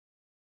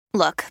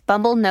Look,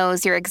 Bumble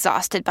knows you're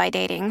exhausted by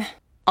dating.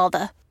 All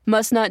the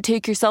must not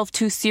take yourself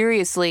too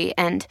seriously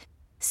and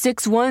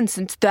 6'1"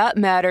 since that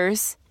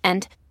matters.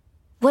 And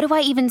what do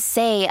I even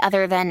say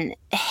other than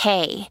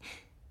hey?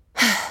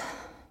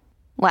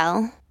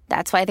 Well,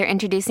 that's why they're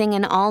introducing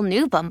an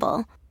all-new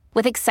Bumble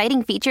with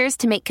exciting features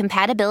to make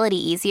compatibility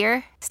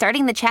easier,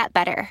 starting the chat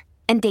better,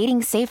 and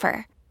dating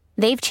safer.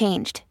 They've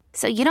changed,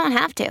 so you don't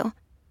have to.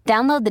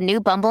 Download the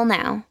new Bumble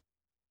now.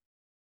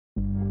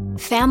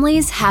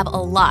 Families have a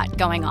lot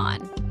going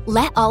on.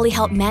 Let Ollie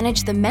help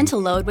manage the mental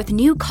load with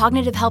new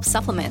cognitive help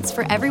supplements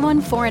for everyone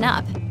 4 and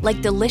up,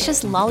 like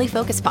delicious Lolly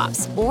Focus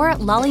Pops or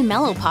Lolly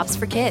Mellow Pops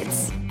for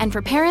kids. And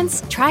for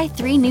parents, try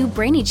 3 new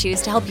Brainy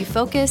Chews to help you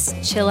focus,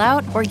 chill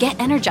out, or get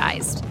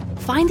energized.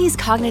 Find these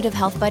cognitive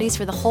health buddies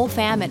for the whole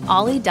fam at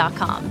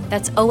ollie.com.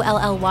 That's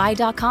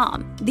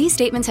OLLY.com. These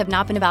statements have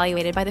not been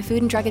evaluated by the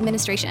Food and Drug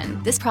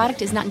Administration. This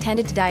product is not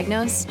intended to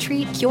diagnose,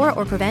 treat, cure,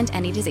 or prevent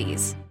any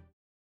disease.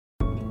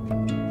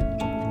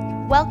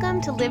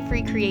 Welcome to Live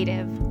Free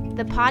Creative,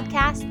 the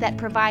podcast that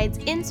provides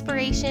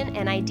inspiration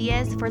and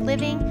ideas for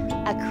living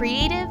a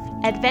creative,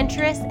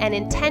 adventurous, and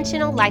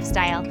intentional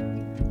lifestyle.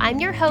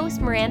 I'm your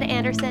host, Miranda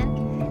Anderson,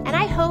 and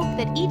I hope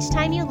that each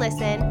time you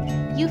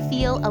listen, you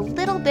feel a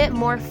little bit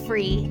more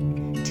free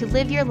to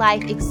live your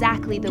life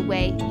exactly the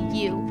way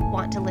you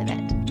want to live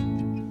it.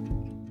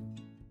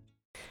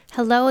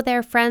 Hello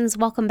there, friends.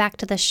 Welcome back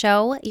to the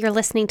show. You're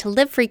listening to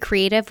Live Free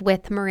Creative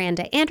with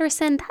Miranda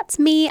Anderson. That's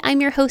me. I'm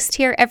your host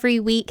here every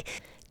week.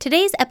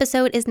 Today's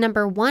episode is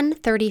number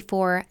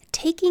 134,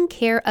 Taking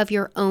Care of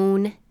Your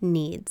Own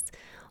Needs,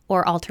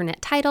 or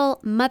alternate title,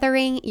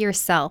 Mothering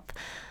Yourself.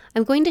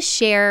 I'm going to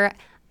share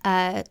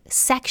a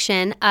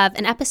section of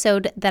an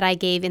episode that I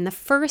gave in the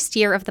first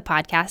year of the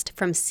podcast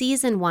from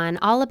season 1,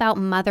 all about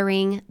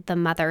mothering the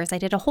mothers. I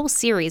did a whole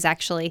series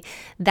actually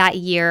that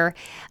year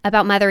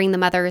about mothering the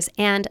mothers,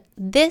 and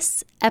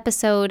this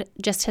episode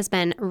just has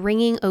been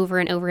ringing over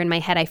and over in my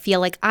head. I feel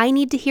like I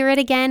need to hear it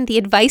again, the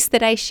advice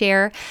that I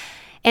share.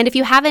 And if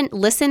you haven't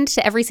listened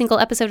to every single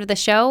episode of the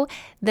show,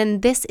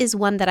 then this is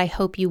one that I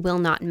hope you will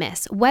not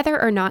miss.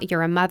 Whether or not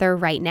you're a mother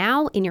right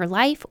now in your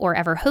life or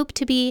ever hope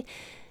to be,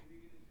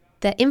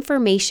 the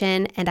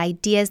information and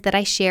ideas that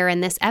I share in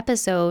this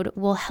episode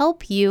will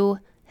help you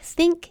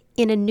think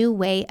in a new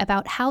way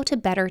about how to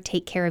better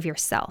take care of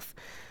yourself.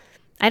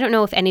 I don't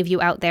know if any of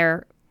you out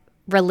there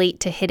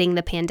relate to hitting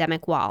the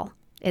pandemic wall.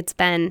 It's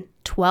been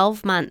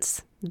 12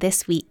 months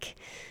this week,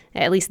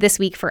 at least this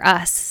week for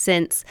us,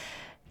 since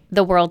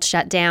the world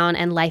shut down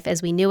and life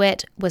as we knew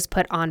it was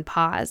put on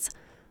pause.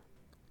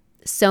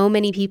 So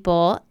many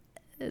people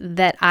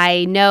that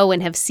I know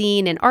and have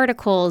seen in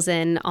articles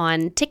and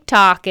on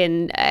TikTok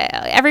and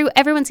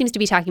everyone seems to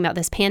be talking about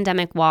this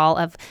pandemic wall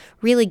of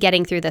really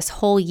getting through this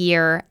whole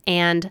year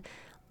and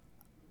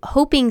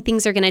hoping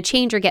things are going to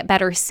change or get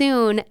better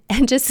soon,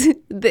 and just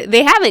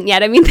they haven't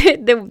yet. I mean,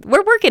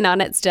 we're working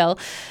on it still.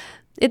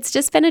 It's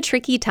just been a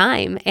tricky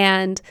time,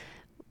 and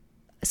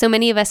so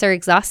many of us are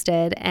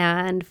exhausted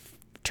and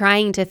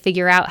trying to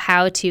figure out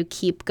how to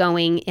keep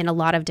going in a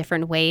lot of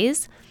different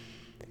ways.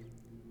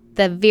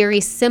 The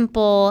very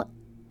simple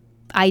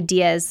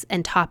ideas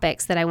and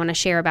topics that I want to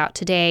share about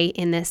today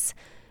in this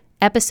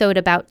episode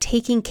about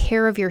taking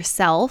care of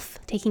yourself,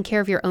 taking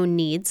care of your own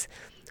needs,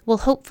 will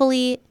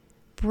hopefully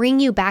bring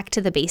you back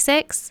to the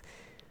basics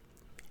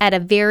at a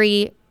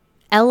very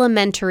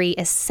elementary,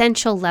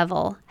 essential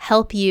level,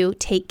 help you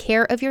take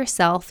care of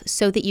yourself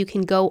so that you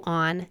can go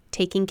on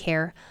taking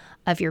care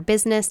of your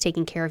business,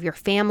 taking care of your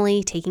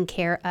family, taking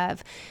care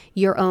of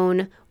your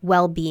own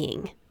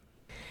well-being.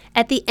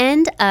 At the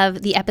end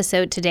of the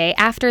episode today,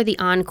 after the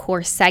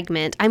encore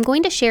segment, I'm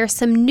going to share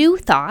some new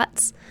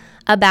thoughts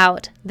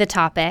about the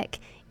topic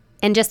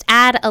and just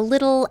add a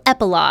little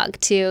epilogue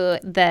to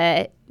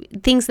the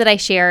things that I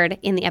shared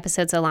in the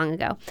episode so long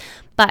ago.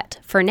 But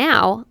for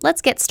now,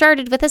 let's get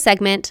started with a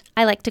segment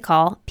I like to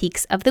call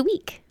Peaks of the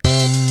Week.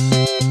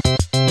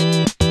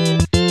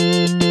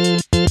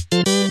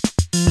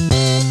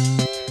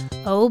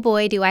 Oh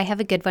boy, do I have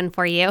a good one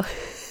for you.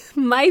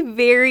 My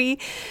very,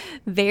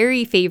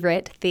 very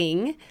favorite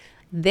thing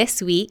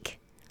this week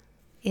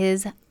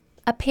is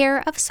a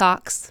pair of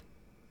socks.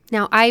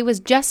 Now, I was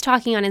just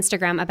talking on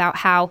Instagram about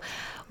how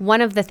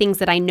one of the things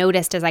that I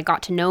noticed as I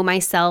got to know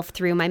myself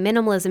through my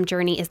minimalism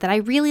journey is that I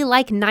really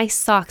like nice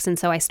socks. And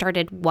so I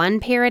started one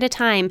pair at a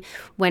time.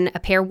 When a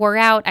pair wore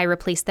out, I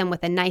replaced them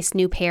with a nice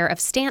new pair of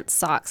Stance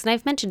socks. And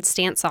I've mentioned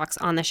Stance socks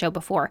on the show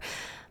before.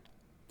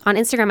 On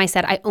Instagram, I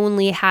said I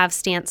only have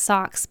Stance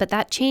socks, but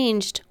that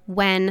changed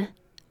when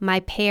my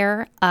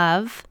pair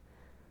of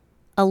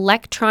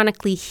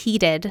electronically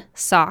heated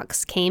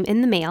socks came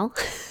in the mail.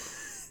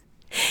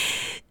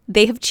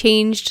 They have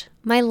changed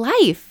my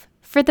life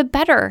for the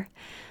better.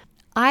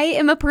 I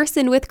am a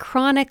person with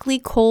chronically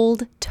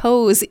cold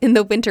toes in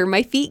the winter.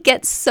 My feet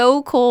get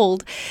so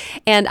cold,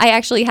 and I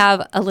actually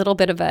have a little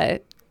bit of a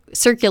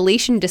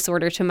circulation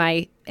disorder to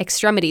my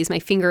extremities, my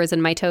fingers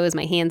and my toes,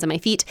 my hands and my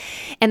feet.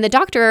 And the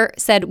doctor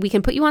said, we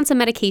can put you on some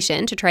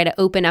medication to try to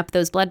open up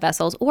those blood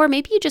vessels, or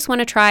maybe you just want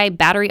to try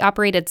battery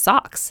operated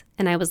socks.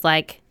 And I was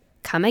like,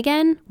 come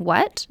again?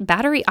 What?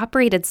 Battery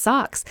operated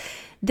socks.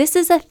 This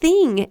is a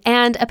thing.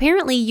 And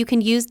apparently you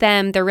can use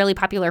them. They're really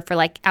popular for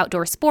like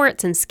outdoor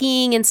sports and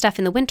skiing and stuff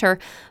in the winter.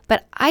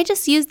 But I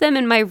just use them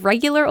in my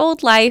regular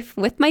old life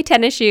with my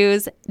tennis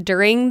shoes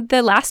during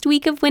the last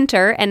week of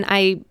winter. And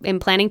I am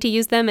planning to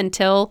use them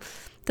until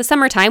the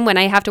summertime when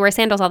I have to wear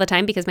sandals all the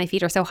time because my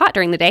feet are so hot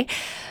during the day.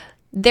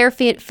 They're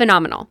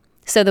phenomenal.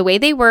 So the way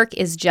they work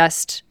is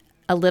just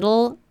a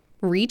little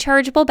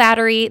rechargeable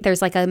battery.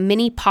 There's like a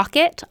mini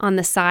pocket on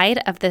the side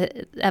of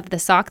the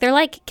sock. They're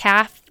like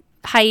calf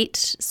height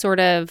sort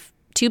of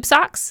tube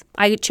socks.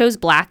 I chose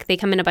black. They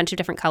come in a bunch of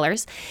different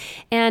colors.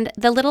 And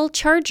the little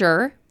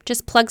charger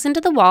just plugs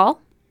into the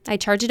wall. I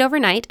charge it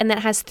overnight, and then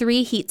it has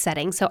 3 heat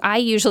settings. So I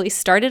usually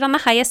start it on the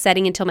highest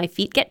setting until my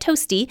feet get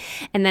toasty,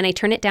 and then I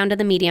turn it down to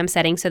the medium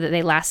setting so that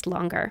they last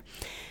longer.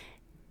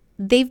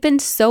 They've been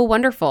so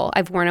wonderful.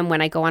 I've worn them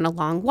when I go on a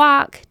long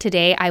walk.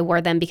 Today, I wore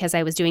them because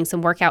I was doing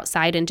some work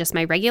outside in just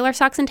my regular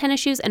socks and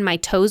tennis shoes, and my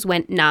toes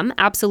went numb,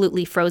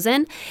 absolutely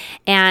frozen.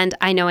 And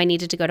I know I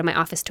needed to go to my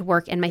office to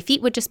work, and my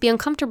feet would just be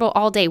uncomfortable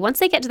all day. Once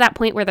they get to that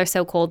point where they're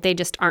so cold, they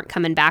just aren't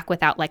coming back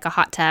without like a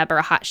hot tub or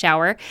a hot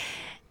shower.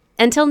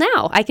 Until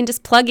now, I can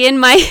just plug in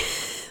my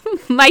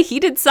my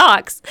heated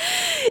socks.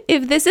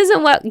 If this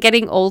isn't what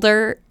getting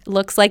older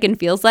looks like and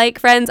feels like,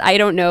 friends, I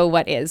don't know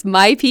what is.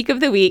 My peak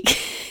of the week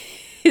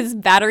is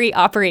battery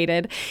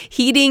operated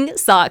heating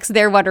socks.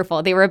 They're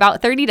wonderful. They were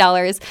about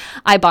 $30.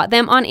 I bought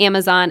them on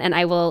Amazon, and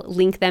I will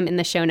link them in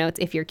the show notes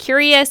if you're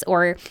curious,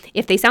 or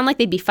if they sound like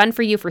they'd be fun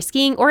for you for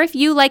skiing, or if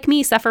you, like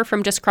me, suffer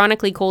from just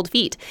chronically cold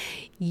feet.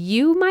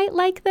 You might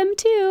like them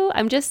too.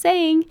 I'm just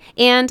saying.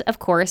 And of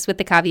course, with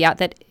the caveat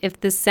that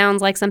if this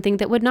sounds like something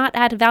that would not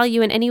add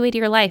value in any way to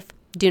your life,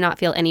 do not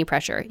feel any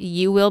pressure.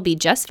 You will be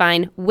just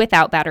fine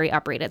without battery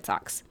operated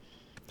socks.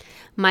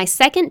 My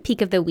second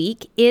peak of the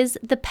week is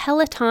the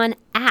Peloton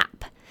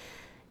app.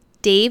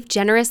 Dave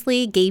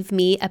generously gave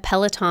me a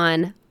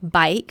Peloton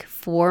bike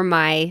for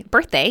my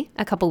birthday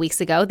a couple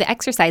weeks ago, the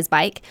exercise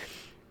bike,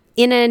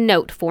 in a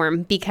note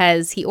form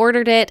because he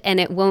ordered it and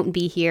it won't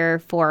be here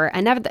for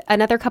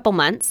another couple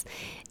months.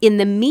 In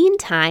the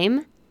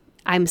meantime,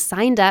 I'm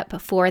signed up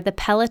for the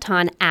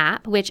Peloton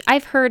app, which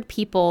I've heard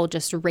people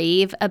just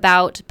rave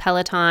about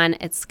Peloton.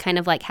 It's kind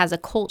of like has a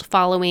cult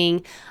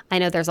following. I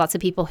know there's lots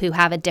of people who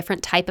have a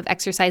different type of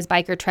exercise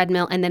bike or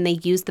treadmill, and then they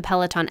use the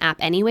Peloton app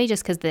anyway,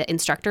 just because the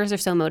instructors are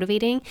so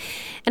motivating.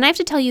 And I have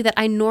to tell you that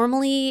I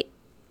normally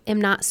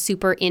am not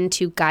super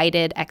into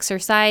guided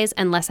exercise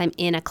unless I'm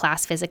in a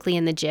class physically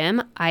in the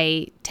gym.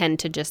 I tend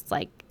to just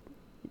like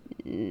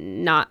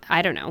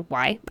I don't know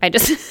why. I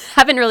just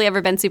haven't really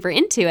ever been super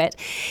into it.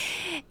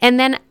 And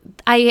then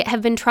I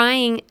have been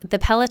trying the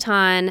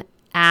Peloton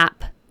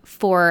app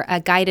for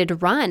a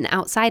guided run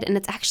outside, and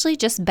it's actually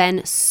just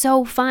been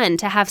so fun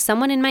to have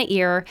someone in my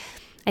ear.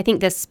 I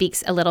think this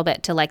speaks a little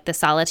bit to like the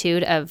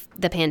solitude of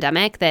the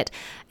pandemic, that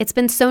it's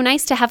been so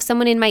nice to have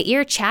someone in my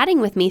ear chatting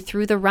with me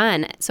through the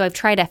run. So I've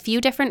tried a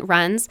few different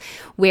runs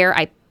where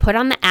I put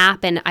on the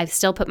app and I've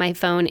still put my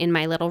phone in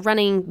my little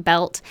running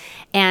belt.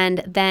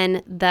 And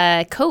then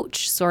the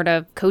coach sort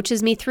of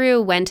coaches me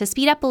through when to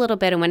speed up a little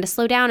bit and when to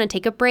slow down and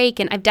take a break.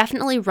 And I've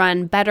definitely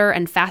run better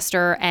and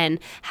faster and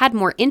had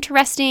more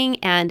interesting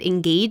and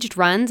engaged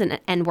runs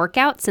and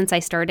workouts since I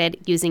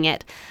started using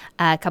it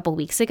a couple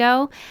weeks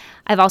ago.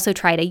 I've also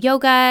tried a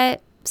yoga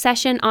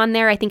session on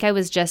there. I think I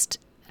was just,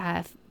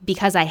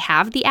 because I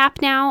have the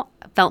app now,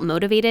 felt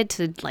motivated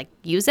to like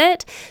use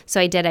it.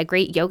 So I did a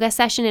great yoga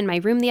session in my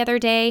room the other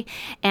day.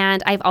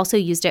 And I've also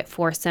used it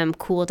for some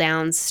cool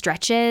down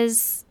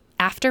stretches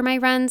after my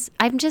runs.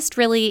 I'm just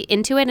really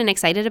into it and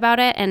excited about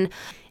it. And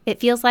it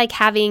feels like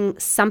having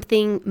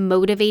something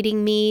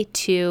motivating me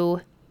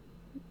to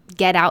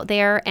get out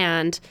there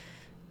and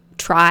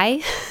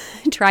try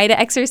to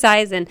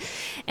exercise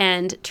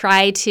and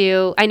try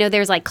to, I know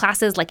there's like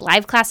classes, like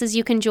live classes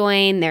you can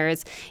join.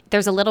 There's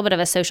a little bit of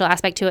a social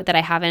aspect to it that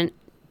I haven't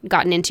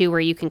gotten into,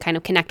 where you can kind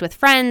of connect with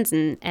friends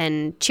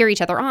and cheer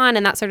each other on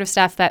and that sort of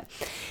stuff. But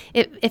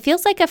it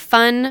feels like a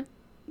fun,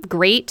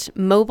 great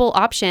mobile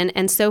option.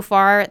 And so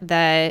far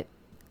the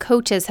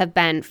coaches have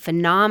been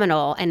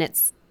phenomenal and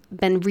it's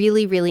been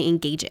really, really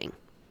engaging.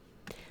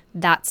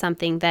 That's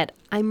something that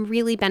I'm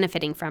really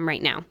benefiting from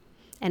right now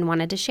and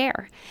wanted to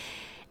share.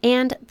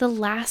 And the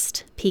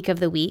last peak of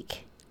the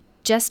week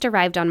just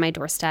arrived on my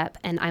doorstep,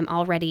 and I'm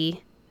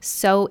already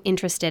so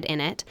interested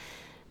in it.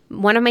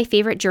 One of my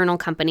favorite journal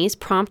companies,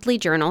 Promptly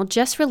Journal,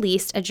 just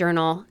released a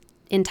journal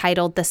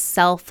entitled the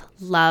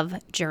Self-Love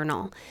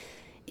Journal.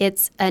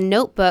 It's a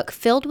notebook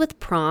filled with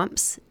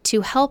prompts to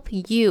help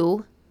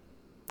you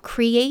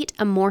create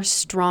a more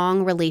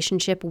strong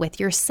relationship with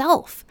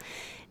yourself.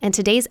 And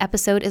today's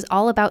episode is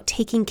all about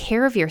taking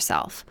care of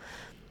yourself.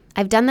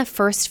 I've done the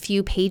first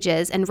few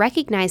pages and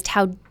recognized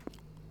how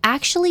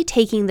actually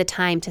taking the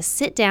time to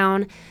sit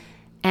down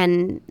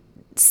and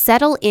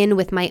settle in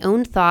with my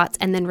own thoughts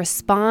and then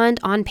respond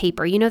on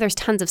paper. There's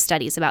tons of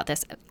studies about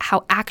this,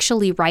 how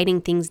actually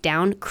writing things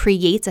down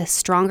creates a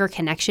stronger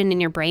connection in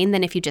your brain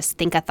than if you just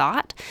think a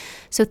thought.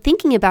 So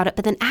thinking about it,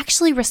 but then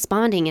actually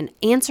responding and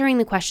answering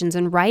the questions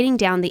and writing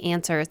down the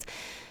answers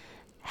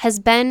has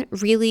been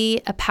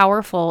really a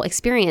powerful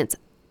experience.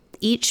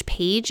 Each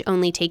page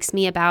only takes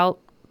me about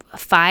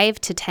 5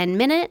 to 10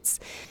 minutes.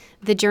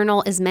 The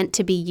journal is meant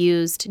to be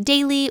used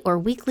daily or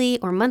weekly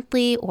or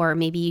monthly, or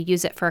maybe you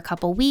use it for a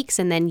couple weeks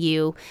and then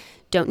you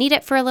don't need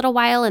it for a little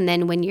while. And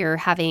then when you're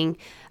having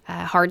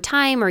a hard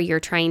time or you're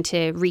trying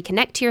to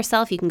reconnect to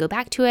yourself, you can go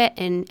back to it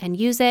and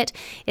use it.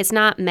 It's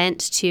not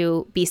meant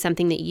to be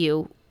something that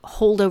you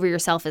hold over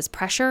yourself as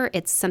pressure.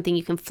 It's something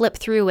you can flip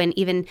through and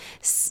even,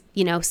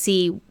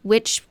 see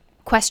which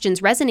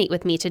questions resonate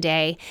with me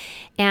today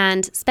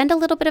and spend a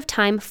little bit of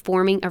time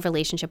forming a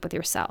relationship with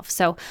yourself.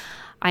 So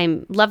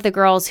I love the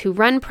girls who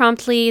run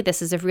Promptly.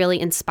 This is a really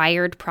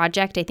inspired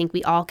project. I think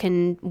we all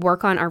can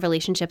work on our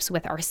relationships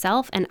with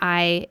ourselves, and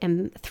I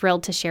am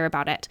thrilled to share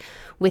about it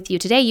with you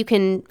today. You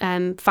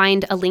can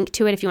find a link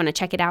to it if you want to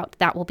check it out.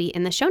 That will be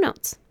in the show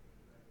notes.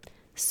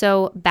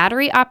 So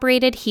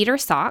battery-operated heater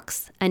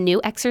socks, a new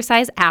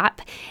exercise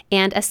app,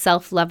 and a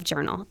self-love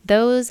journal.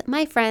 Those,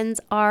 my friends,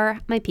 are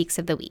my peaks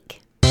of the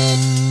week.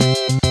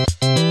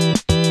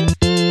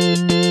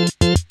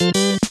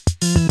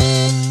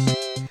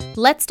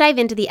 Let's dive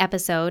into the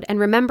episode, and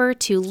remember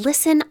to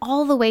listen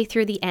all the way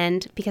through the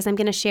end because I'm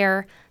going to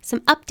share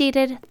some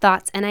updated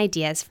thoughts and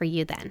ideas for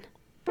you then.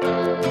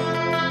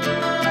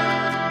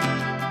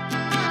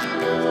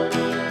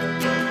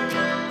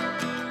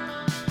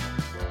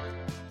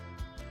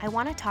 I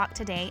want to talk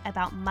today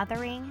about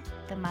mothering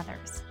the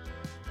mothers.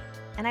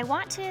 And I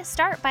want to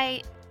start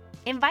by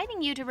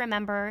inviting you to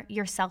remember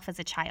yourself as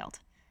a child,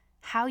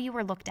 how you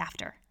were looked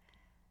after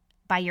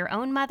by your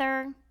own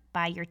mother,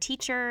 by your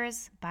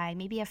teachers, by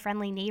maybe a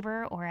friendly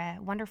neighbor or a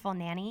wonderful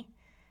nanny.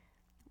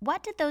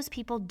 What did those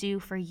people do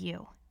for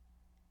you?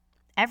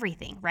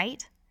 Everything,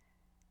 right?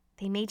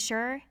 They made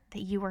sure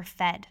that you were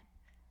fed,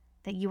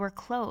 that you were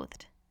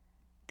clothed,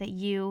 that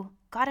you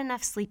got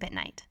enough sleep at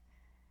night.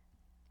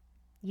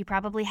 You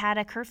probably had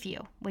a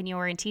curfew when you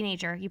were a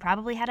teenager. You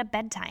probably had a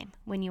bedtime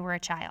when you were a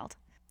child.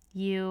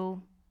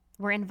 You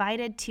were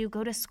invited to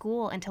go to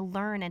school and to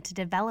learn and to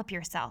develop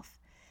yourself.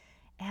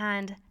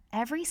 And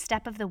every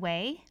step of the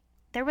way,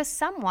 there was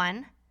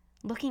someone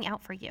looking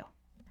out for you.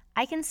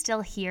 I can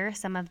still hear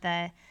some of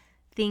the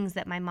things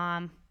that my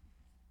mom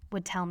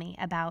would tell me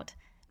about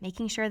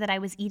making sure that I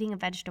was eating a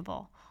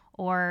vegetable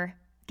or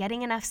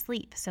getting enough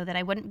sleep so that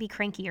I wouldn't be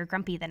cranky or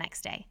grumpy the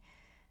next day.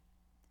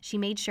 She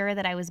made sure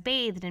that I was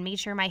bathed and made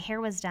sure my hair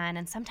was done,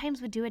 and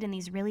sometimes would do it in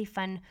these really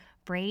fun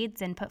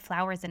braids and put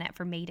flowers in it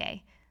for May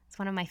Day. It's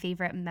one of my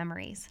favorite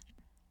memories.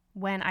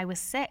 When I was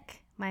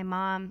sick, my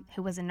mom,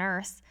 who was a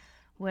nurse,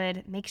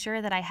 would make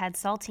sure that I had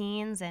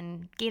saltines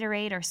and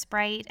Gatorade or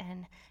Sprite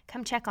and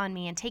come check on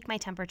me and take my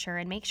temperature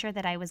and make sure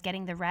that I was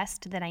getting the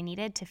rest that I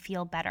needed to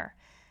feel better.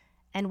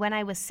 And when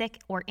I was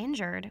sick or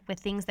injured with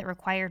things that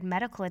required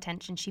medical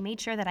attention, she made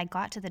sure that I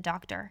got to the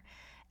doctor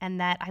and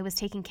that I was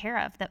taken care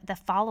of, that the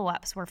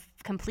follow-ups were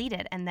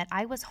completed, and that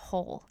I was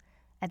whole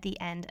at the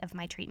end of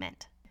my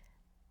treatment.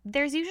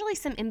 There's usually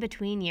some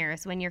in-between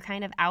years when you're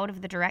kind of out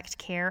of the direct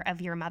care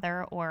of your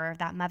mother or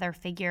that mother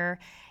figure,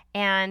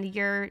 and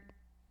you're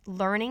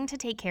learning to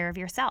take care of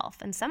yourself.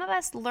 And some of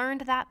us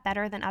learned that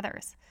better than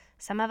others.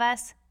 Some of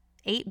us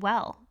ate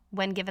well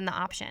when given the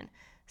option.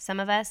 Some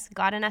of us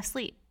got enough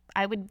sleep.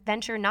 I would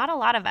venture not a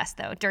lot of us,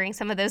 though, during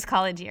some of those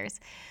college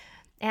years.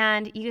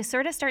 And you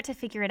sort of start to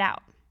figure it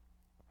out.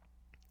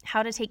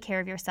 How to take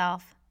care of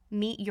yourself,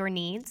 meet your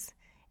needs,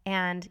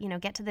 and,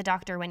 get to the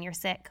doctor when you're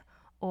sick,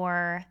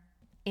 or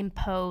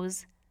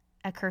impose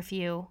a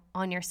curfew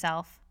on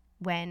yourself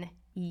when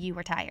you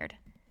were tired.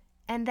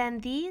 And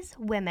then these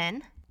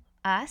women,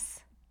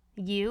 us,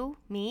 you,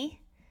 me,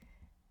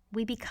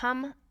 we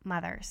become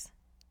mothers.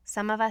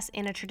 Some of us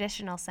in a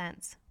traditional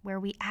sense, where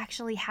we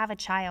actually have a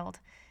child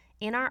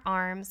in our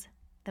arms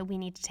that we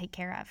need to take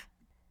care of.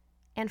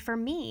 And for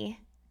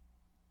me,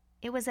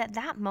 it was at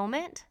that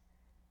moment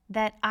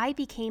that I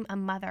became a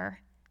mother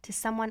to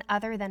someone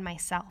other than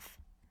myself.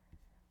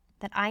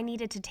 That I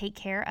needed to take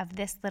care of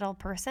this little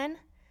person,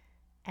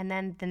 and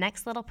then the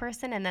next little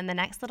person, and then the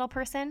next little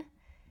person,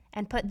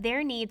 and put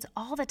their needs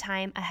all the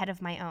time ahead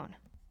of my own.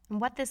 And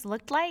what this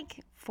looked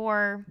like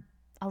for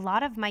a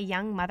lot of my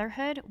young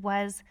motherhood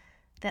was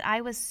that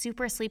I was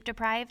super sleep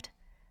deprived,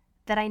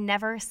 that I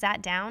never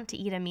sat down to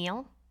eat a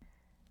meal,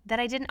 that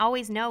I didn't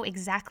always know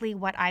exactly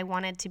what I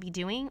wanted to be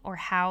doing or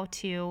how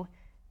to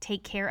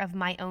take care of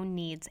my own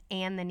needs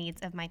and the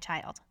needs of my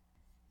child.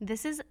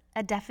 This is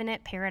a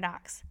definite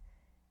paradox.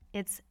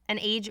 It's an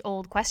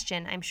age-old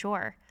question, I'm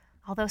sure,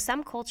 although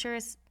some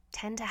cultures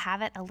tend to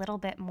have it a little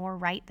bit more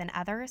right than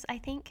others, I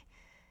think.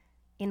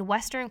 In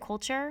Western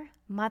culture,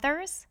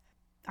 mothers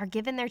are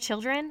given their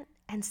children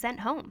and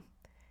sent home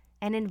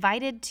and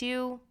invited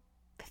to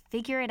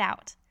figure it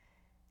out.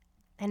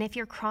 And if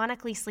you're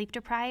chronically sleep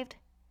deprived,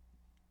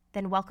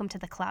 then welcome to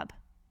the club.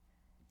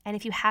 And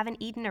if you haven't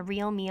eaten a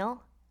real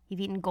meal, you've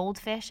eaten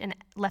goldfish and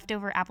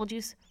leftover apple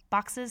juice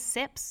boxes,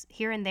 sips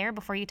here and there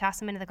before you toss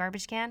them into the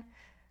garbage can,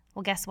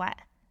 well, guess what?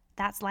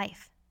 That's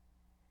life.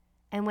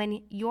 And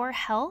when your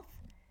health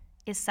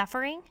is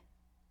suffering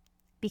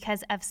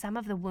because of some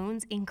of the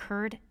wounds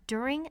incurred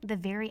during the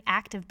very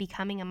act of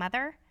becoming a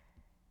mother,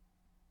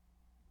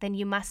 then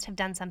you must have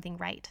done something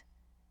right,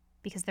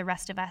 because the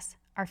rest of us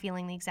are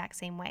feeling the exact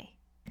same way.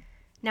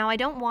 Now, I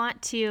don't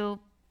want to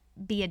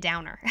be a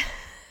downer,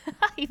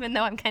 even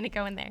though I'm kind of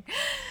going there.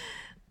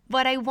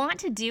 What I want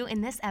to do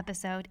in this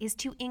episode is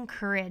to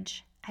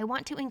encourage. I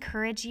want to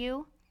encourage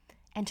you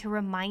and to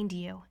remind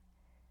you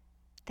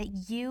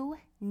that you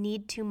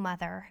need to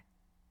mother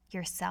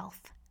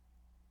yourself.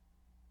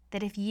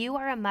 That if you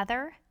are a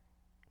mother,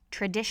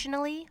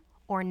 traditionally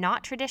or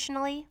not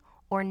traditionally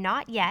or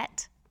not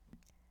yet,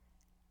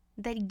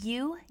 that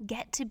you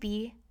get to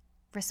be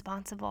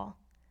responsible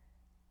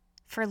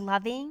for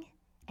loving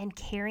and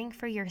caring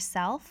for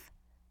yourself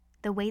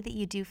the way that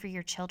you do for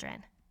your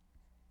children.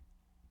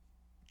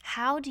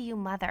 How do you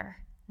mother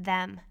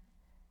them?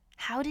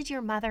 How did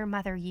your mother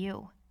mother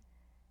you?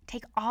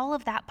 Take all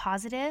of that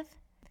positive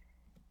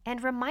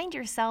and remind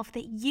yourself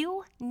that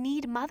you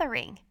need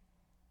mothering.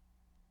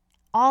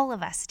 All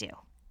of us do.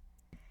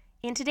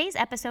 In today's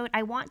episode,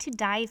 I want to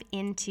dive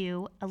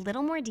into a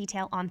little more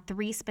detail on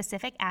 3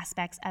 specific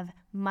aspects of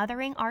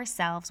mothering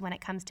ourselves when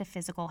it comes to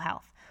physical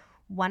health.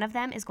 One of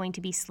them is going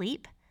to be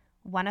sleep.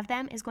 One of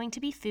them is going to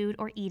be food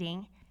or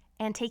eating,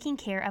 and taking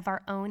care of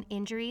our own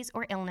injuries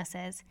or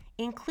illnesses,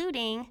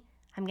 including,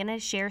 I'm going to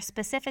share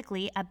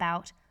specifically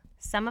about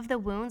some of the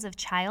wounds of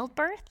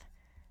childbirth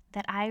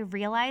that I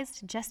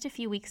realized just a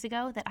few weeks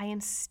ago that I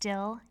am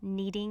still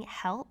needing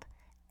help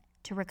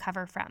to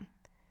recover from.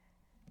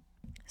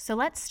 So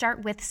let's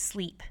start with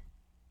sleep.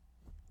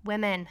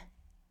 Women,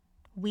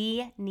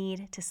 we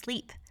need to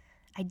sleep.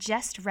 I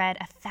just read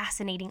a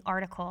fascinating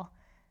article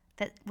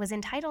that was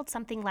entitled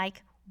something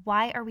like,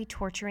 "Why Are We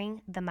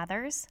Torturing the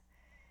Mothers?"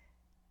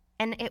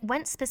 And it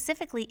went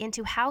specifically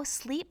into how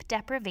sleep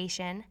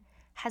deprivation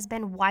has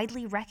been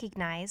widely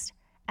recognized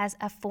as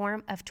a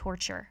form of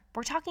torture.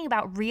 We're talking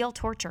about real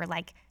torture,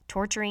 like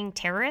torturing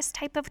terrorist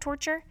type of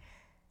torture.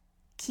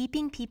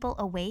 Keeping people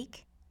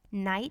awake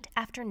night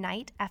after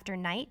night after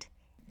night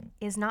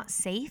is not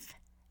safe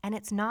and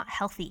it's not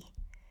healthy.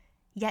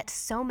 Yet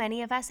so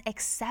many of us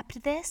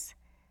accept this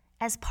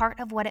as part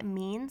of what it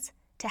means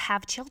to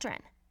have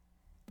children.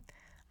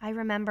 I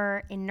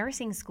remember in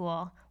nursing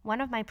school, one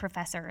of my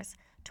professors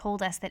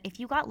told us that if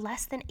you got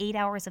less than 8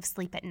 hours of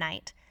sleep at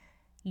night,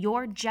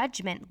 your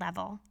judgment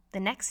level the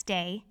next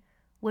day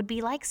would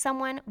be like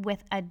someone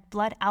with a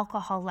blood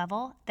alcohol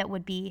level that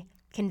would be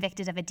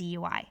convicted of a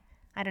DUI.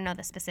 I don't know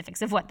the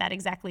specifics of what that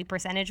exactly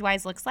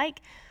percentage-wise looks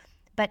like,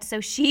 but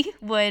so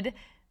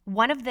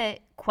one of the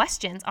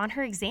questions on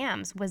her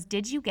exams was,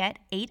 did you get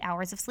 8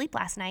 hours of sleep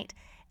last night?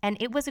 And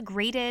it was a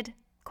graded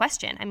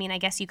question. I mean, I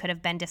guess you could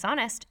have been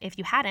dishonest if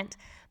you hadn't,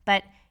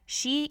 but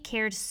she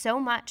cared so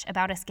much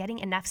about us getting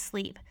enough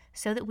sleep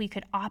so that we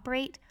could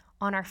operate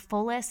on our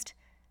fullest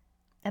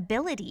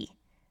ability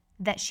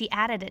that she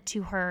added it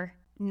to her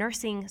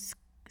nursing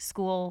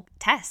school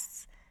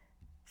tests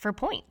for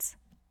points.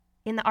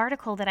 In the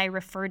article that I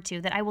referred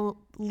to, that I will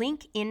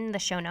link in the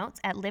show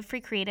notes at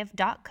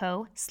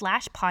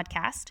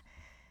livefreecreative.co/podcast,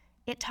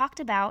 it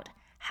talked about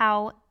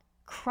how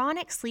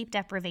chronic sleep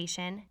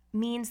deprivation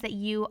means that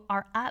you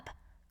are up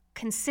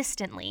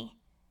consistently,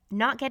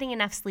 not getting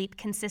enough sleep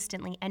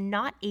consistently, and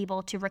not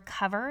able to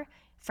recover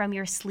from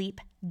your sleep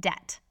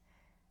debt.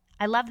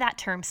 I love that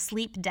term,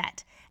 sleep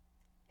debt.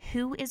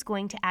 Who is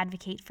going to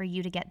advocate for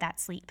you to get that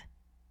sleep?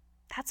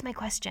 That's my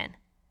question.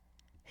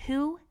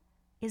 Who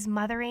is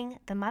mothering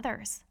the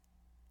mothers?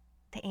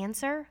 The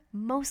answer,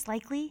 most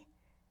likely,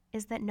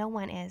 is that no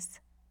one is.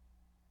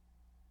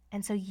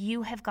 And so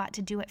you have got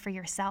to do it for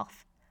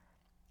yourself.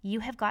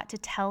 You have got to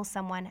tell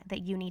someone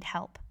that you need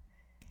help.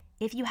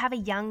 If you have a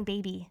young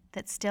baby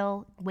that's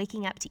still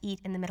waking up to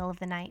eat in the middle of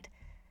the night,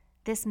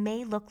 this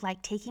may look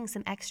like taking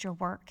some extra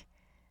work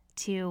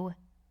to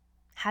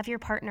have your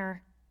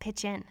partner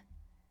pitch in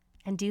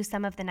and do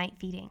some of the night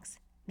feedings.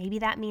 Maybe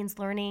that means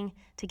learning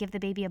to give the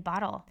baby a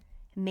bottle.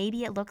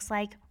 Maybe it looks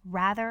like,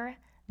 rather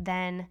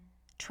than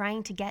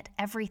trying to get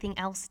everything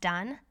else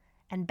done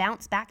and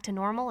bounce back to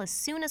normal as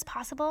soon as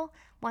possible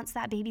once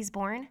that baby's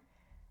born,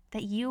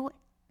 that you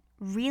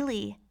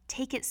really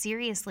take it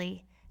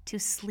seriously to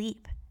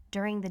sleep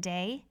during the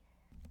day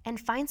and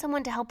find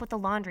someone to help with the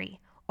laundry,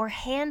 or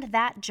hand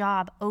that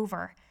job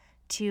over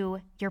to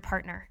your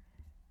partner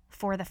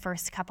for the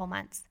first couple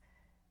months.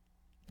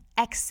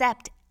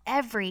 Accept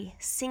every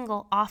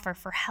single offer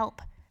for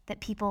help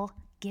that people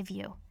give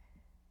you.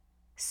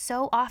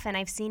 So often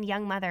I've seen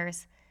young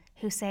mothers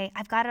who say,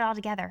 I've got it all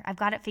together, I've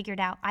got it figured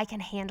out, I can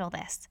handle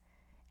this.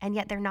 And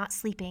yet they're not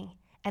sleeping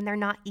and they're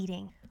not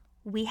eating.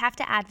 We have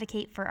to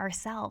advocate for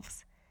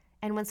ourselves.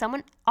 And when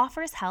someone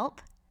offers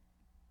help,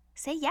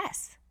 say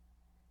yes.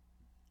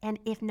 And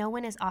if no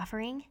one is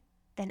offering,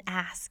 then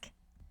ask.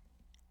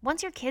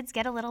 once your kids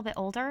get a little bit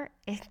older,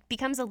 it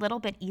becomes a little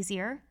bit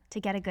easier to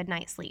get a good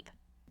night's sleep.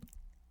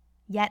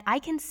 Yet I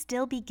can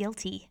still be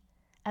guilty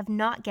of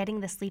not getting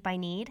the sleep I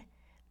need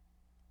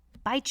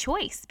by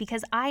choice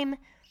because I'm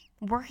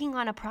working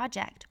on a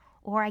project,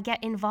 or I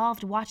get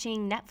involved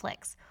watching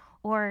Netflix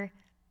or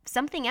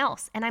something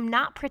else, and I'm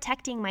not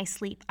protecting my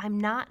sleep. I'm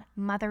not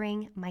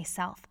mothering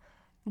myself.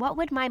 What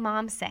would my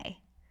mom say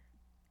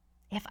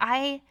if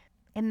I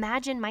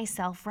imagine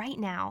myself right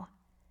now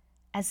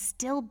as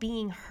still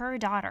being her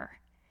daughter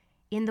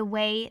in the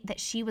way that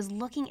she was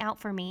looking out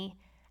for me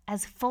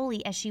as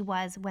fully as she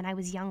was when I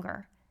was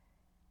younger?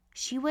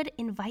 She would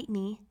invite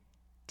me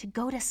to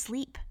go to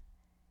sleep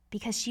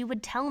because she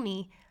would tell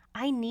me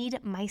I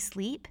need my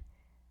sleep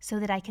so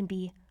that I can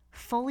be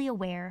fully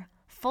aware,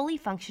 fully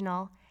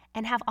functional,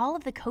 and have all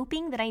of the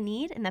coping that I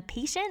need and the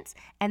patience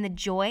and the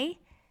joy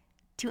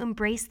to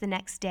embrace the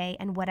next day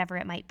and whatever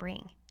it might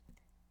bring.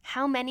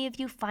 How many of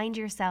you find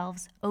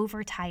yourselves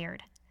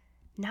overtired,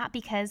 not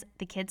because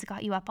the kids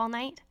got you up all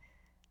night,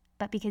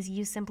 but because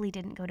you simply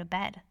didn't go to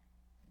bed?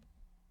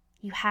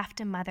 You have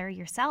to mother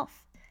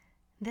yourself.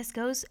 This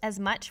goes as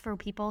much for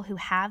people who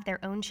have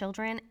their own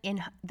children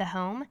in the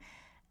home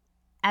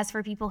as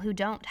for people who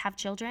don't have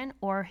children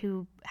or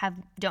who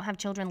don't have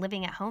children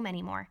living at home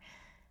anymore.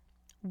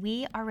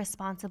 We are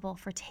responsible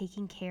for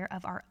taking care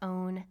of our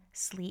own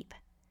sleep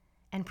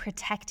and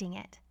protecting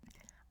it.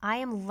 I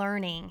am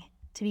learning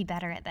to be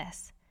better at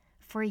this.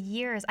 For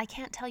years, I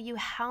can't tell you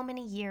how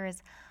many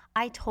years,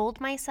 I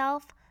told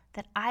myself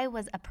that I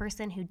was a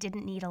person who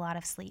didn't need a lot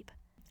of sleep.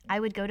 I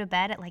would go to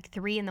bed at like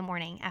 3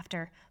 a.m.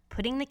 after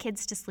putting the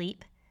kids to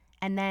sleep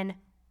and then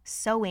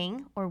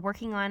sewing or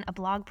working on a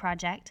blog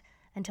project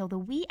until the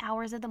wee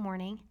hours of the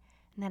morning,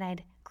 and then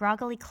I'd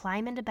groggily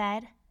climb into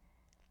bed,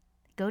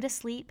 go to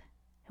sleep,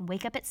 and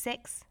wake up at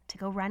 6 to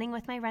go running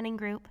with my running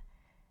group,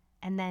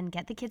 and then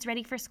get the kids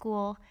ready for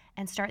school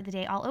and start the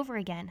day all over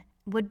again.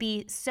 Would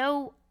be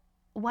so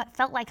what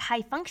felt like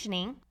high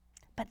functioning,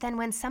 but then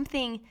when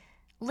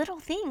little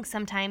things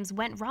sometimes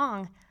went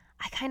wrong,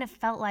 I kind of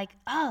felt like,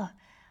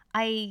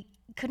 I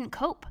couldn't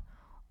cope,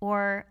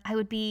 or I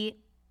would be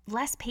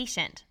less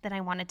patient than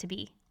I wanted to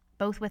be,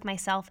 both with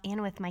myself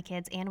and with my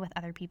kids and with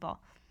other people.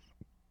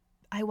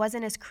 I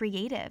wasn't as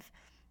creative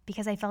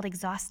because I felt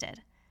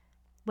exhausted.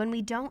 When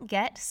we don't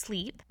get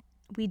sleep,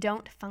 we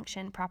don't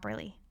function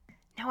properly.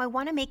 Now, I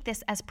want to make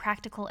this as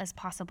practical as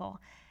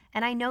possible,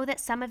 and I know that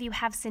some of you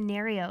have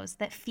scenarios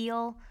that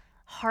feel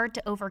hard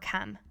to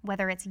overcome,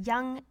 whether it's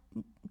young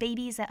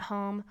babies at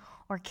home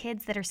or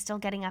kids that are still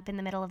getting up in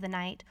the middle of the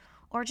night,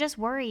 or just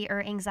worry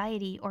or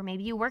anxiety, or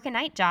maybe you work a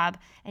night job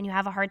and you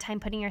have a hard time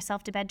putting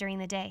yourself to bed during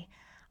the day.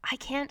 I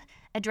can't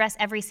address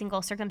every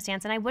single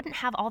circumstance, and I wouldn't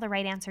have all the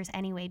right answers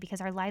anyway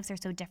because our lives are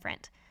so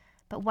different.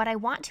 But what I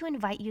want to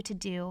invite you to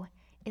do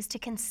is to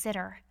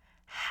consider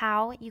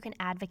how you can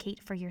advocate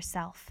for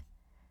yourself.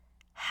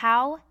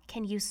 How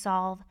can you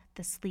solve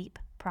the sleep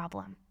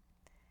problem?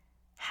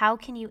 How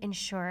can you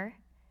ensure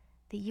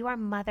that you are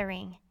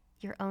mothering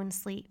your own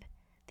sleep,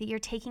 that you're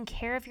taking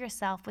care of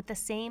yourself with the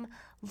same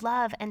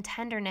love and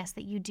tenderness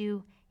that you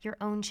do your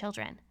own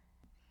children?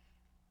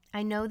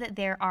 I know that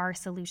there are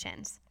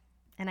solutions,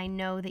 and I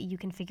know that you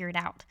can figure it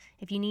out.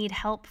 If you need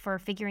help for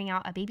figuring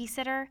out a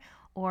babysitter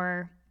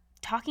or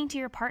talking to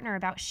your partner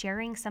about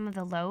sharing some of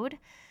the load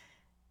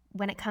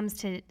when it comes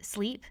to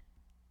sleep,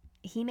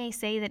 he may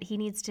say that he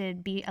needs to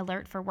be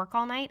alert for work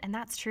all night, and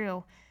that's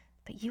true.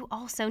 But you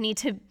also need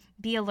to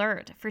be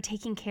alert for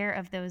taking care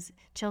of those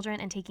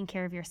children and taking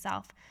care of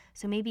yourself.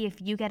 So maybe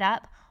if you get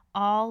up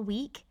all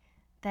week,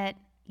 that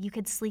you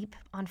could sleep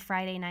on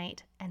Friday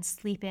night and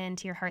sleep in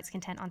to your heart's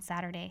content on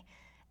Saturday.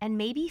 And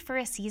maybe for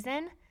a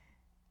season,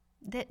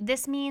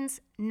 this means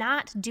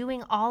not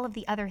doing all of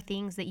the other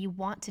things that you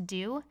want to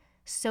do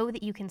so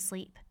that you can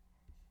sleep.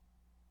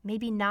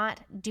 Maybe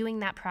not doing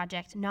that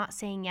project, not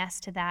saying yes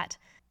to that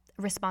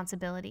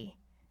responsibility,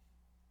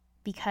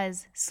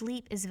 because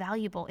sleep is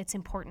valuable, it's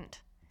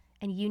important,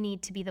 and you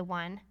need to be the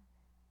one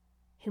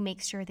who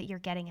makes sure that you're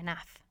getting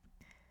enough.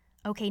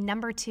 Okay,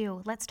 number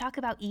 2, let's talk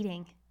about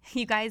eating.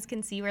 You guys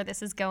can see where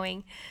this is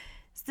going.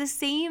 It's the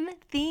same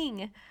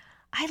thing.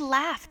 I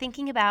laugh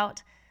thinking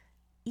about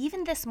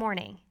even this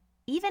morning,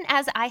 even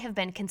as I have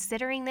been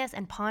considering this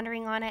and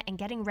pondering on it and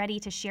getting ready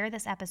to share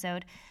this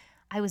episode,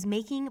 I was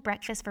making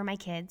breakfast for my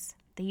kids.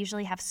 They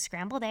usually have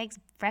scrambled eggs,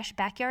 fresh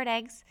backyard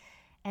eggs,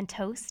 and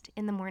toast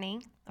in the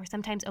morning, or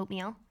sometimes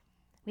oatmeal.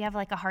 We have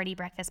like a hearty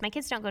breakfast. My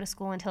kids don't go to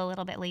school until a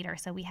little bit later,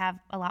 so we have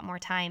a lot more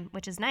time,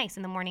 which is nice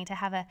in the morning to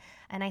have a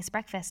nice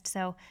breakfast.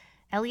 So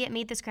Elliot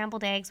made the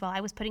scrambled eggs while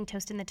I was putting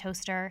toast in the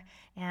toaster,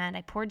 and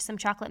I poured some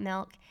chocolate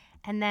milk,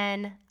 and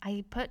then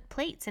I put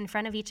plates in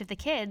front of each of the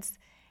kids,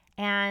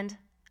 and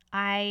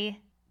I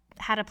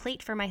had a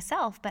plate for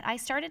myself, but I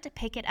started to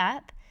pick it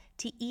up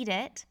to eat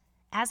it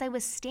as I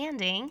was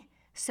standing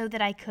so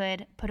that I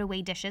could put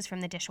away dishes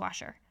from the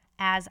dishwasher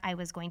as I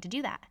was going to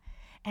do that.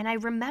 And I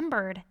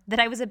remembered that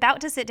I was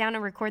about to sit down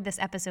and record this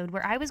episode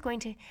where I was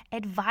going to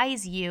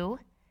advise you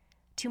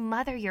to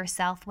mother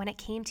yourself when it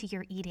came to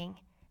your eating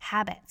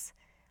habits.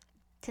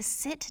 to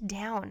sit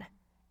down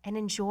and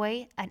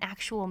enjoy an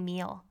actual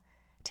meal,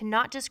 to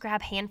not just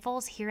grab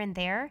handfuls here and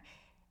there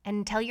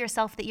and tell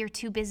yourself that you're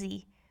too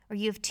busy or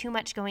you have too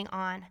much going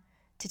on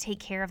to take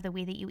care of the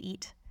way that you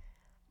eat.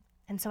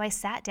 And so I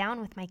sat down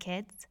with my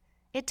kids.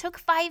 It took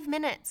 5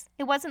 minutes.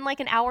 It wasn't like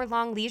an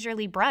hour-long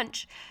leisurely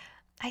brunch.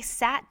 I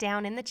sat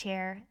down in the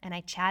chair and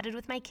I chatted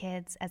with my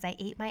kids as I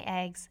ate my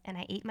eggs and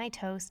I ate my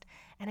toast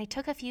and I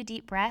took a few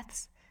deep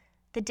breaths.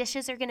 The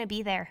dishes are going to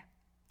be there.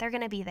 They're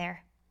going to be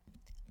there.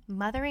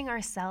 Mothering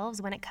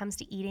ourselves when it comes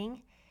to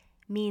eating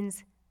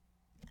means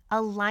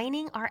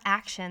aligning our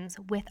actions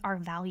with our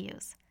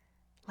values.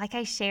 Like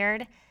I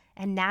shared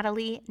and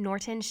Natalie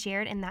Norton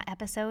shared in that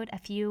episode a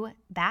few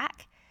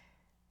back,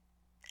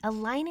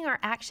 aligning our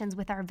actions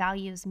with our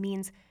values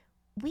means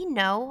we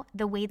know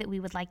the way that we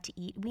would like to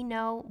eat. We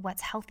know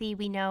what's healthy.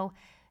 We know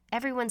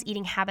everyone's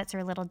eating habits are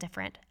a little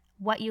different.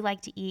 What you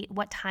like to eat,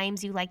 what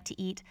times you like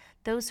to eat,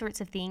 those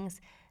sorts of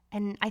things.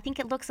 And I think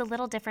it looks a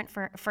little different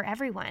for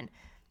everyone.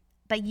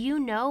 But you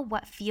know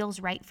what feels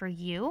right for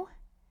you.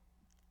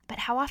 But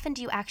how often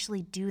do you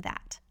actually do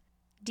that?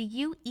 Do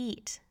you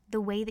eat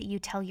the way that you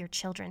tell your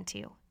children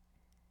to?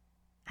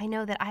 I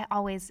know that I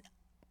always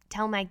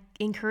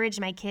encourage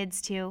my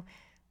kids to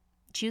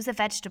choose a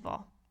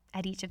vegetable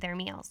at each of their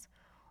meals,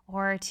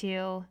 or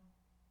to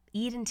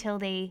eat until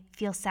they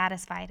feel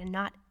satisfied and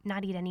not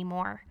eat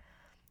anymore.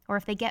 Or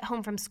if they get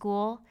home from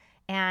school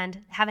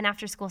and have an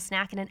after-school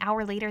snack and an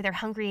hour later they're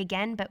hungry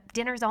again, but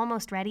dinner's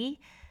almost ready,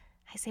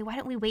 I say, why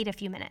don't we wait a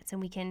few minutes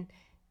and we can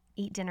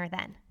eat dinner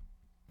then?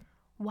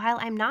 While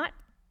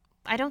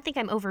I don't think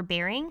I'm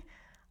overbearing,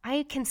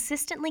 I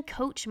consistently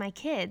coach my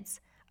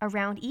kids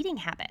around eating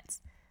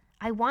habits.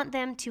 I want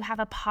them to have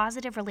a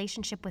positive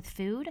relationship with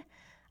food.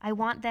 I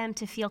want them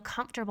to feel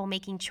comfortable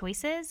making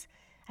choices.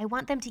 I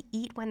want them to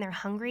eat when they're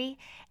hungry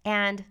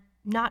and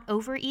not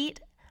overeat.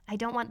 I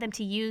don't want them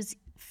to use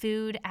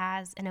food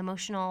as an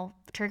emotional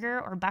trigger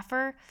or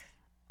buffer,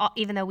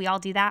 even though we all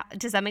do that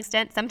to some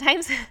extent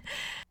sometimes.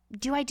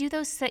 Do I do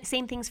those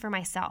same things for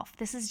myself?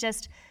 This is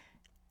just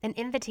an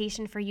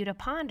invitation for you to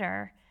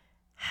ponder,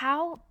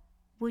 how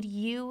would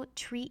you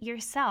treat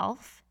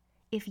yourself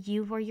if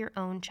you were your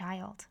own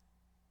child?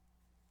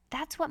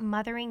 That's what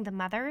Mothering the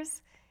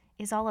Mothers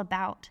is all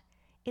about.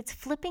 It's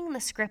flipping the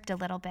script a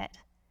little bit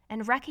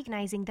and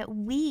recognizing that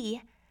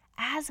we,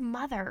 as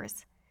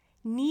mothers,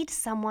 need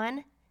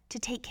someone to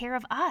take care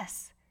of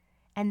us.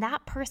 And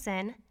that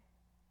person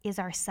is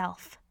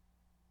ourself.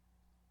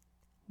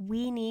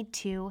 We need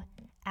to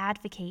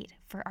advocate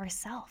for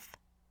ourselves.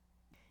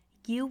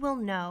 You will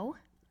know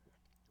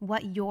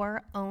what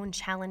your own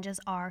challenges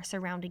are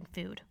surrounding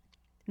food.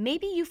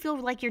 Maybe you feel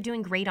like you're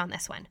doing great on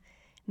this one.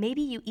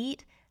 Maybe you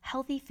eat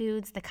healthy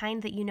foods, the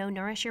kind that you know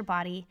nourish your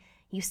body.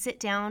 You sit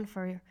down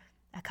for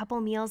a couple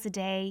meals a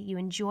day. You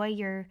enjoy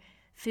your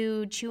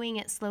food, chewing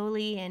it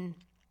slowly and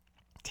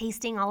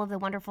tasting all of the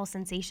wonderful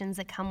sensations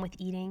that come with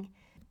eating.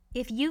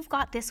 If you've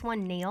got this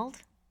one nailed,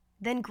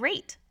 then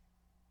great.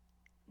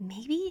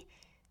 Maybe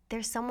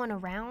there's someone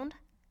around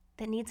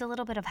that needs a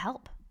little bit of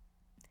help.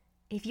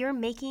 If you're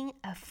making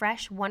a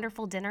fresh,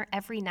 wonderful dinner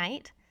every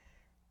night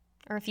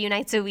or a few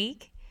nights a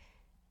week,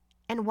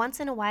 and once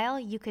in a while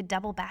you could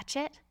double batch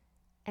it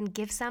and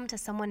give some to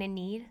someone in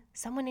need,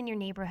 someone in your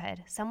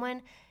neighborhood,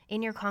 someone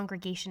in your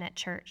congregation at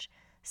church,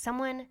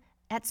 someone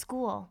at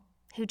school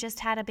who just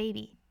had a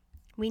baby.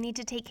 We need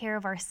to take care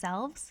of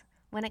ourselves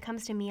when it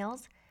comes to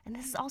meals. And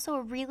this is also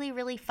a really,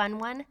 really fun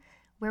one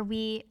where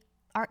we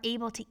are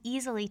able to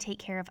easily take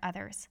care of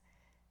others.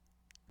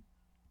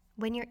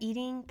 When you're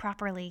eating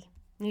properly,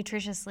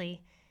 nutritiously,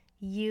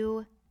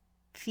 you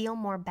feel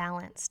more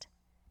balanced.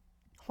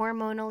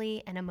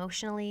 Hormonally and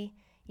emotionally,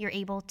 you're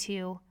able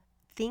to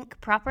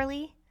think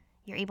properly.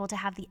 You're able to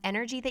have the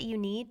energy that you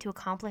need to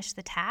accomplish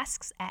the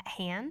tasks at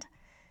hand.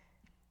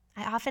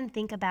 I often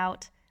think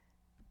about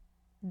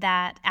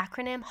that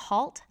acronym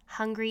HALT,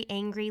 hungry,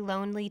 angry,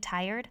 lonely,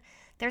 tired.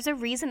 There's a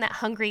reason that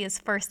hungry is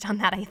first on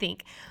that, I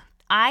think.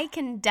 I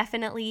can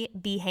definitely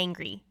be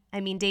hangry. I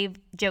mean, Dave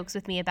jokes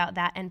with me about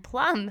that. And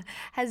Plum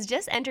has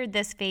just entered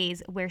this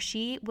phase where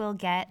she will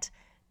get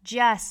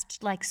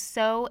just like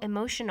so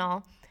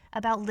emotional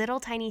about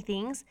little tiny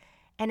things.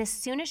 And as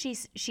soon as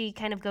she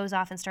kind of goes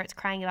off and starts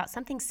crying about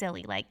something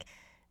silly, like,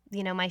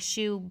 you know, my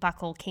shoe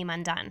buckle came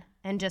undone,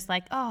 and just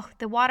like, oh,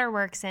 the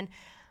waterworks, and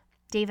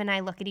Dave and I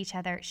look at each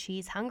other,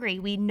 she's hungry.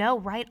 We know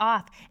right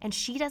off. And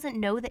she doesn't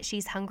know that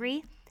she's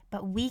hungry,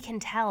 but we can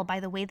tell by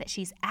the way that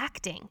she's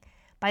acting,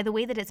 by the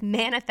way that it's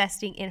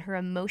manifesting in her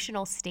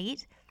emotional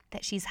state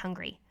that she's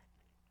hungry.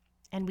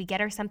 And we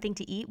get her something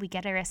to eat, we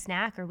get her a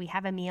snack, or we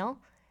have a meal,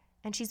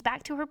 and she's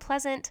back to her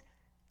pleasant,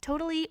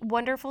 totally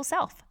wonderful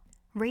self.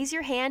 Raise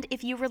your hand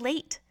if you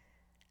relate.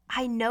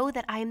 I know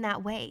that I'm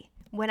that way.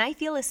 When I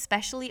feel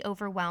especially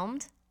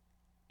overwhelmed,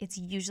 it's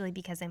usually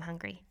because I'm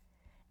hungry.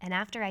 And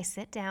after I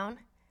sit down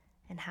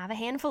and have a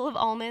handful of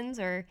almonds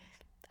or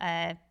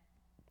a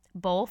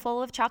bowl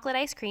full of chocolate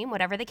ice cream,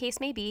 whatever the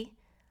case may be,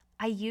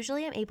 I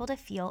usually am able to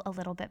feel a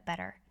little bit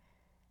better.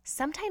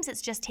 Sometimes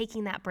it's just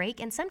taking that break,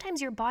 and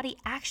sometimes your body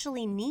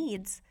actually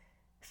needs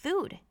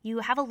food. You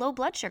have a low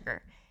blood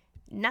sugar.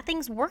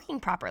 Nothing's working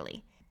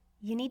properly.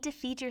 You need to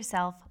feed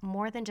yourself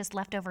more than just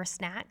leftover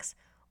snacks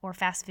or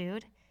fast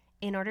food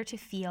in order to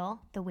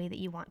feel the way that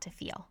you want to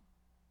feel.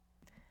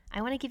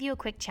 I want to give you a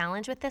quick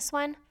challenge with this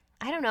one.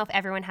 I don't know if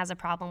everyone has a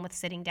problem with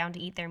sitting down to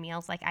eat their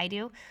meals like I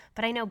do,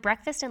 but I know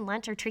breakfast and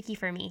lunch are tricky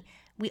for me.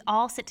 We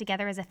all sit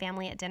together as a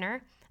family at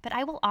dinner, but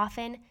I will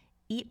often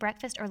eat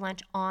breakfast or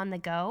lunch on the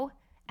go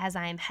as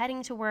I'm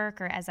heading to work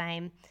or as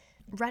I'm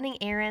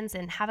running errands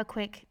and have a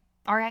quick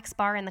RX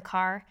bar in the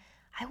car.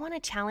 I want to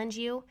challenge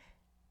you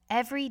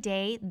every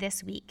day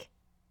this week,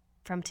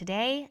 from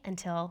today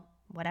until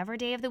whatever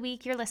day of the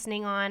week you're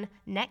listening on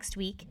next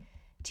week,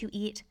 to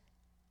eat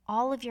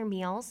all of your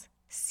meals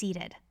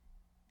seated,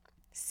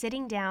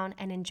 sitting down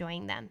and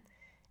enjoying them.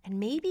 And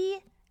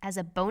maybe as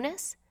a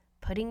bonus,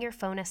 putting your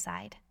phone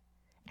aside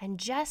and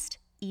just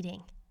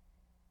eating.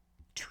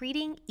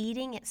 Treating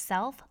eating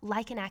itself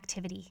like an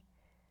activity.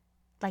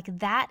 Like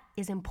that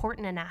is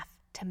important enough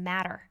to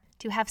matter,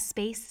 to have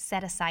space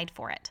set aside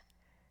for it.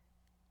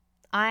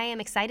 I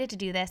am excited to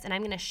do this, and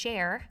I'm going to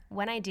share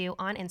when I do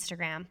on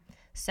Instagram.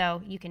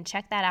 So you can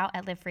check that out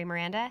at Live Free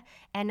Miranda.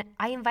 And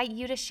I invite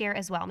you to share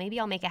as well. Maybe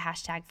I'll make a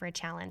hashtag for a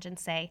challenge and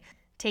say,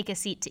 take a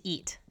seat to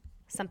eat.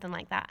 Something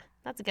like that.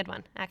 That's a good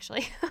one,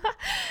 actually.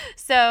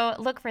 So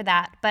look for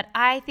that. But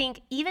I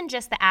think even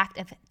just the act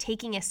of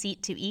taking a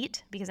seat to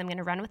eat, because I'm going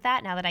to run with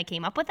that now that I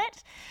came up with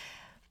it,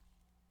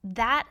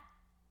 that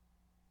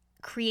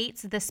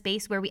creates the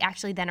space where we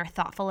actually then are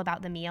thoughtful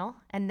about the meal.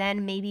 And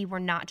then maybe we're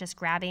not just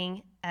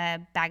grabbing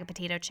a bag of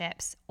potato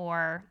chips,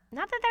 or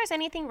not that there's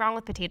anything wrong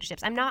with potato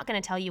chips. I'm not going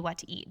to tell you what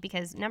to eat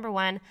because, number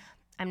one,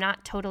 I'm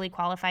not totally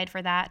qualified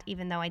for that,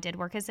 even though I did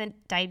work as a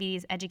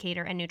diabetes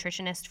educator and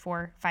nutritionist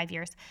for 5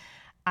 years.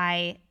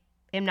 I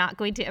am not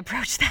going to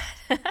approach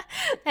that.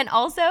 And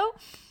also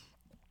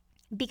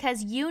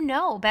because you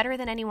know better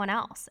than anyone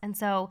else. And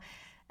so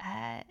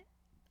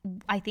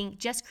I think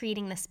just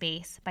creating the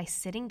space by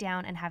sitting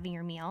down and having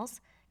your meals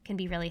can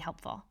be really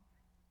helpful.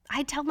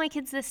 I tell my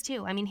kids this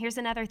too. I mean, here's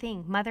another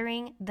thing,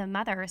 mothering the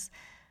mothers.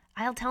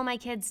 I'll tell my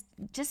kids,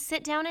 just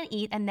sit down and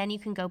eat, and then you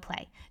can go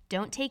play.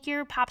 Don't take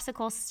your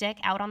popsicle stick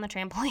out on the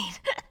trampoline.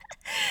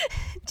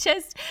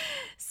 Just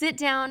sit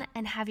down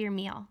and have your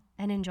meal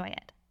and enjoy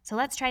it. So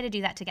let's try to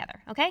do that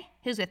together, okay?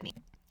 Who's with me?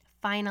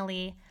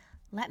 Finally,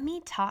 let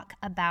me talk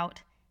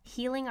about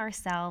healing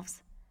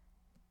ourselves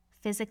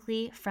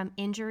physically from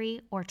injury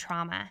or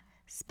trauma.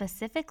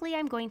 Specifically,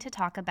 I'm going to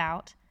talk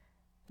about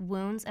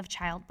wounds of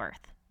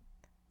childbirth.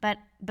 But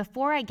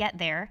before I get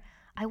there,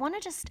 I want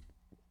to just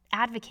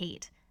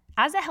advocate.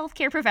 As a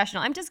healthcare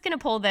professional, I'm just going to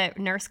pull the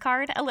nurse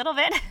card a little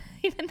bit,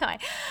 even though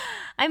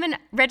I'm a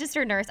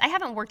registered nurse. I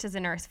haven't worked as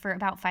a nurse for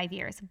about 5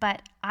 years,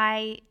 but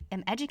I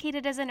am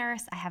educated as a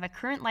nurse. I have a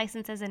current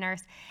license as a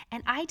nurse,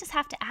 and I just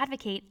have to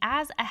advocate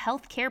as a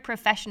healthcare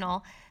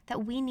professional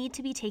that we need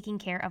to be taking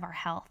care of our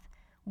health.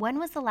 When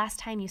was the last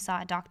time you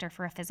saw a doctor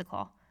for a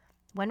physical?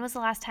 When was the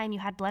last time you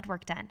had blood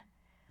work done?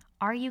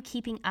 Are you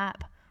keeping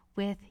up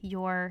with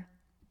your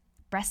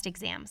breast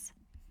exams?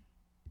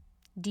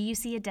 Do you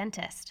see a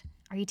dentist?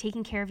 Are you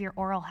taking care of your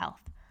oral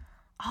health?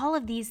 All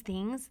of these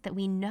things that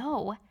we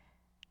know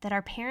that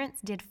our parents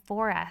did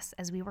for us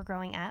as we were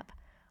growing up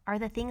are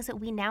the things that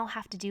we now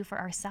have to do for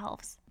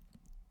ourselves.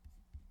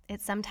 It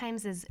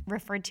sometimes is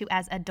referred to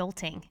as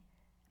adulting,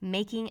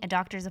 making a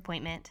doctor's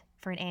appointment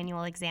for an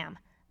annual exam.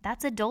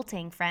 That's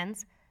adulting,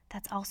 friends.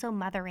 That's also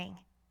mothering.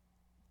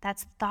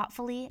 That's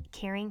thoughtfully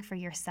caring for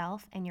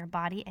yourself and your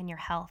body and your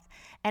health.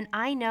 And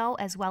I know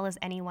as well as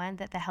anyone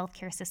that the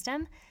healthcare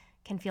system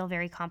can feel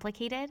very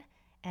complicated,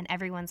 and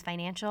everyone's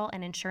financial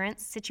and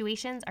insurance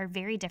situations are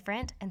very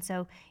different. And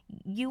so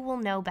you will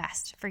know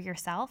best for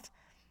yourself.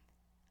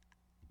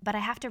 But I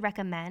have to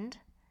recommend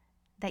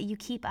that you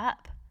keep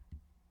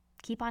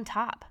on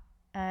top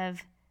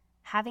of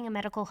having a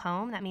medical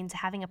home. That means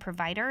having a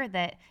provider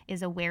that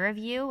is aware of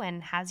you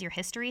and has your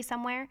history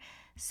somewhere,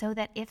 so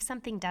that if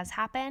something does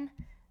happen,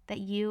 that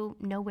you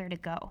know where to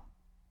go.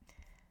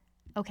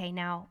 Okay,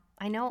 now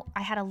I know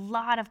I had a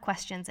lot of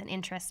questions and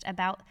interest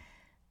about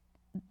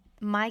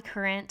my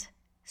current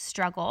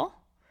struggle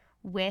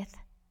with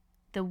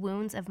the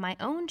wounds of my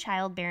own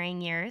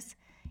childbearing years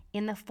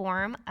in the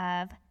form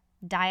of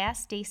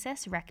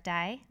diastasis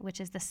recti,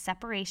 which is the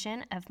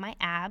separation of my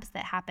abs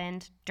that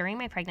happened during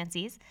my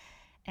pregnancies,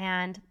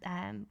 and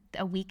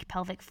a weak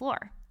pelvic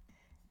floor.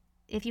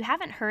 If you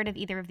haven't heard of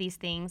either of these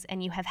things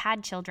and you have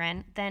had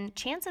children, then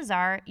chances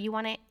are you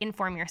want to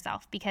inform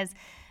yourself, because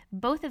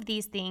both of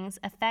these things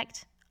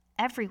affect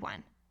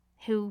everyone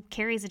who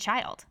carries a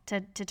child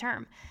to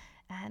term.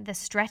 The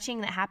stretching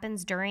that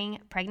happens during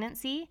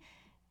pregnancy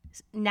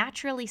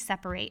naturally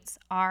separates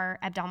our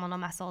abdominal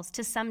muscles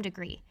to some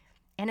degree.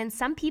 And in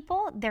some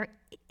people, they're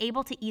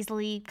able to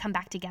easily come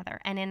back together.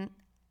 And in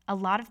a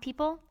lot of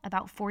people,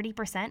 about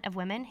 40% of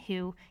women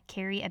who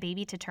carry a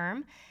baby to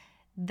term,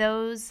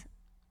 those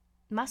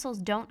muscles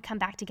don't come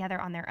back together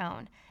on their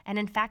own. And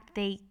in fact,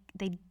 they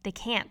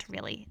can't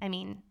really. I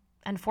mean,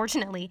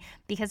 unfortunately,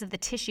 because of the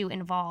tissue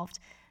involved,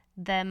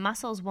 the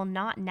muscles will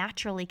not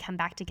naturally come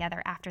back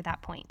together after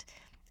that point.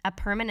 A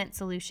permanent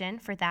solution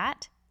for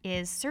that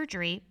is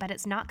surgery, but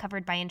it's not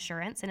covered by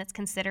insurance and it's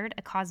considered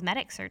a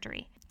cosmetic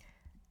surgery.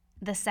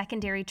 The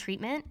secondary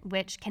treatment,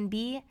 which can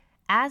be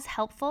as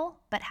helpful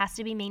but has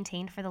to be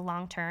maintained for the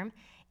long term,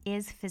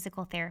 is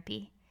physical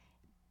therapy.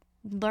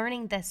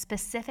 Learning the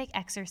specific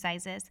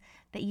exercises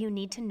that you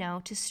need to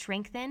know to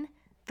strengthen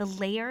the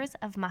layers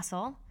of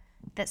muscle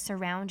that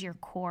surround your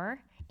core,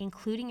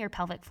 including your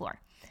pelvic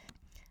floor.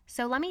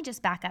 So let me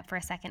just back up for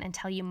a second and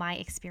tell you my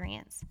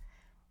experience.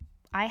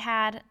 I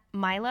had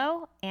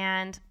Milo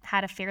and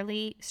had a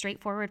fairly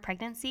straightforward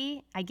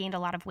pregnancy. I gained a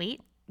lot of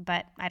weight,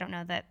 but I don't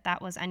know that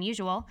that was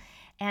unusual.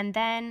 And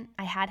then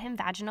I had him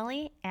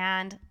vaginally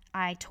and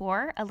I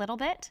tore a little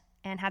bit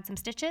and had some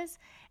stitches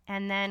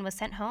and then was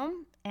sent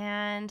home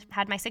and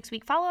had my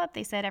 6-week follow-up.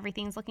 They said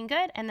everything's looking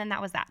good, and then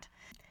that was that.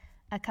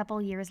 A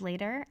couple years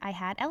later, I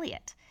had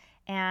Elliot.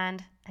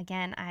 And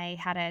again, I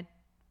had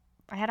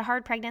a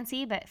hard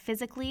pregnancy, but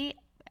physically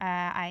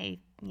I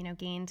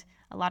gained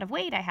a lot of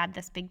weight. I had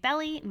this big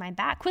belly. My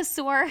back was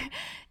sore,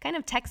 kind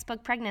of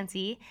textbook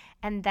pregnancy.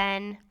 And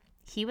then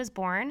he was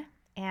born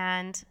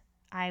and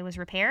I was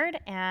repaired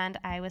and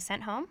I was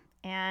sent home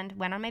and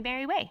went on my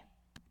merry way.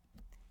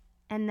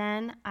 And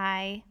then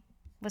I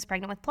was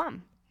pregnant with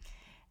Plum.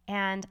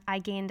 And I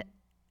gained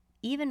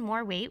even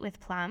more weight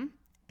with Plum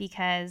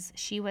because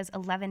she was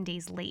 11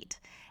 days late.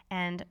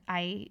 And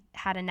I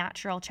had a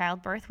natural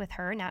childbirth with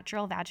her,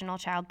 natural vaginal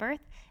childbirth.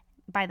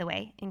 By the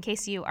way, in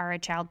case you are a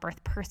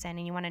childbirth person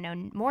and you want to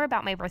know more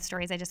about my birth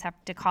stories, I just have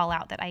to call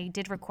out that I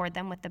did record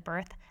them with the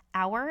birth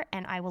hour,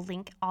 and I will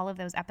link all of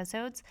those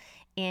episodes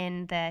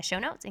in the show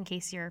notes in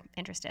case you're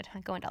interested.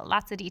 I go into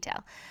lots of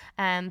detail.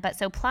 But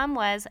so Plum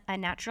was a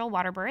natural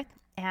water birth,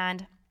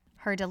 and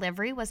her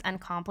delivery was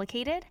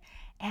uncomplicated,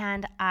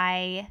 and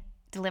I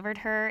delivered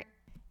her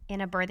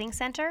in a birthing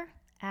center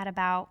at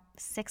about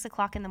 6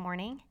 o'clock in the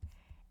morning,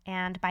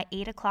 and by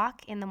 8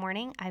 o'clock in the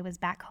morning, I was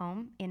back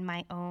home in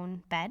my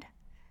own bed,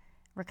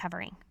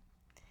 recovering.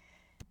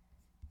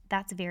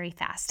 That's very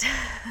fast,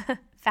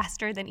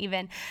 faster than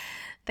even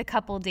the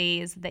couple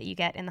days that you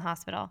get in the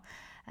hospital.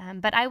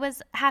 But I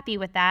was happy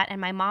with that,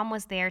 and my mom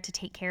was there to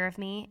take care of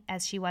me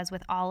as she was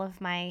with all of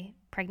my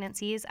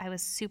pregnancies. I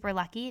was super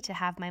lucky to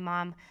have my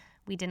mom.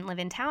 We didn't live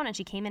in town, and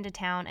she came into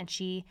town, and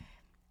she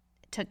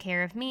took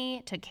care of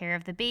me, took care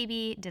of the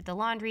baby, did the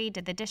laundry,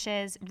 did the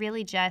dishes,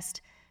 really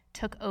just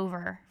took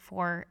over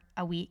for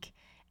a week.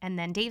 And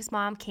then Dave's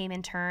mom came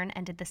in turn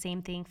and did the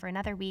same thing for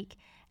another week.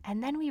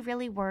 And then we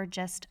really were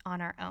just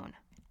on our own.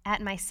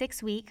 At my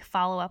 6-week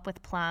follow-up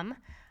with Plum,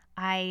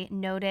 I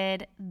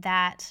noted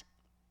that,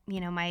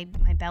 my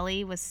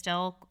belly was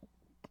still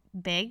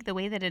big the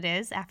way that it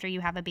is after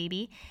you have a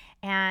baby.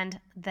 And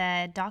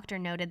the doctor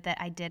noted that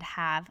I did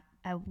have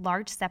a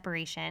large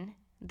separation.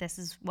 This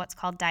is what's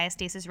called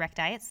diastasis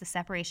recti. It's the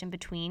separation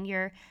between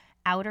your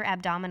outer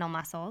abdominal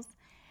muscles.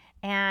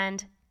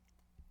 And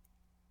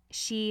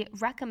she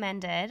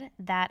recommended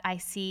that I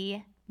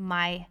see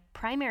my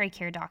primary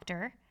care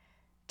doctor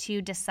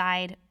to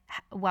decide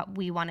what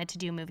we wanted to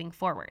do moving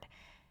forward.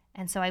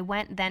 And so I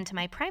went then to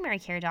my primary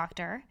care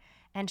doctor,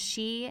 and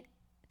she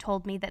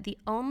told me that the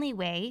only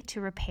way to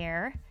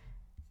repair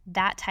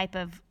that type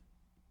of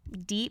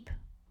deep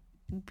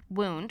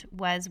wound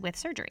was with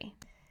surgery.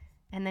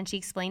 And then she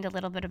explained a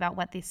little bit about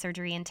what the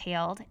surgery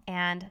entailed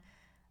and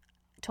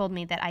told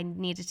me that I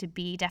needed to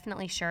be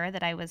definitely sure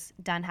that I was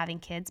done having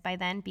kids by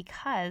then,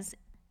 because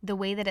the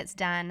way that it's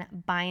done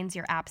binds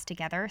your apps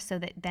together so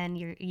that then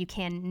you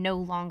can no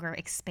longer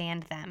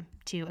expand them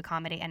to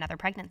accommodate another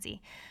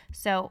pregnancy.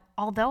 So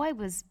although I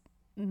was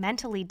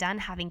mentally done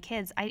having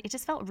kids, it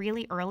just felt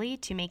really early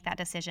to make that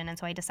decision. And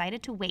so I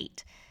decided to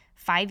wait.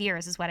 5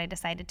 years is what I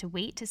decided to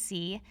wait to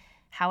see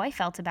how I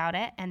felt about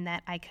it, and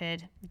that I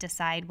could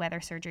decide whether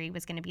surgery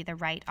was going to be the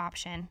right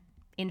option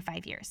in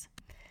 5 years.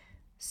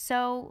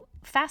 So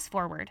fast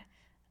forward,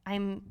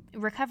 I'm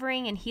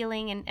recovering and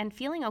healing and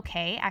feeling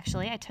okay.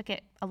 Actually, I took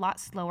it a lot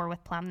slower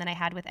with Plum than I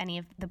had with any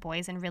of the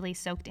boys, and really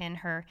soaked in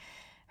her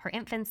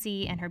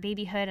infancy and her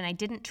babyhood. And I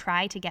didn't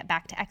try to get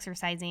back to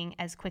exercising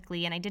as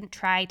quickly, and I didn't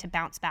try to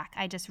bounce back.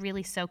 I just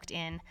really soaked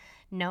in,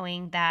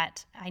 knowing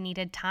that I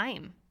needed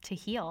time to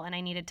heal and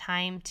I needed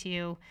time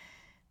to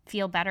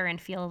feel better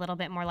and feel a little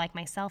bit more like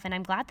myself. And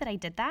I'm glad that I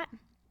did that.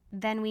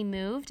 Then we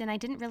moved, and I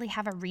didn't really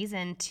have a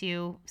reason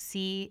to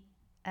see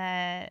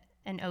an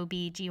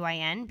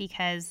OB/GYN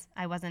because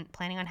I wasn't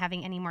planning on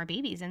having any more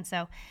babies. And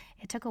so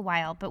it took a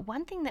while. But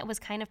one thing that was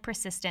kind of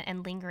persistent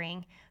and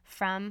lingering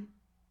from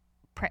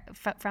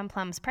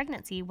Plum's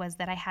pregnancy was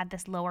that I had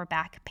this lower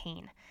back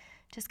pain,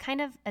 just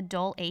kind of a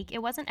dull ache.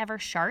 It wasn't ever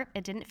sharp.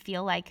 It didn't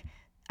feel like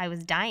I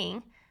was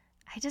dying.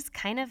 I just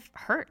kind of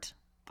hurt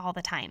all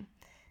the time.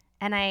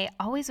 And I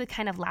always would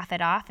kind of laugh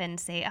it off and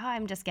say,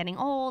 I'm just getting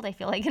old. I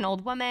feel like an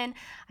old woman.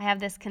 I have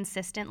this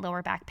consistent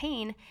lower back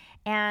pain.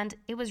 And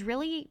it was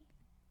really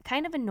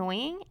kind of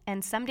annoying,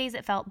 and some days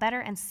it felt better,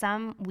 and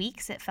some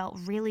weeks it felt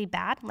really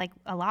bad, like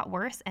a lot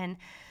worse. And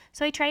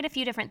so I tried a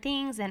few different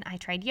things, and I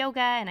tried yoga,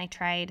 and I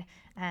tried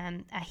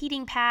a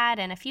heating pad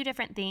and a few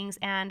different things,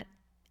 and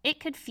it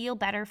could feel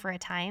better for a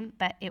time,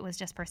 but it was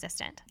just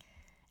persistent.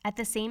 At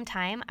the same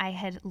time, I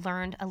had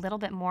learned a little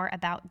bit more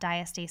about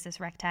diastasis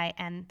recti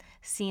and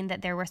seen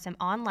that there were some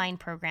online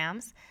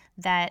programs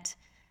that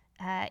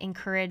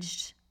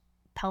encouraged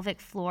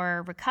pelvic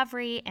floor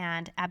recovery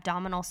and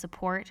abdominal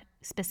support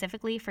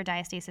specifically for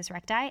diastasis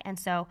recti. And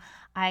so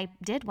I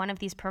did one of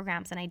these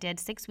programs, and I did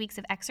 6 weeks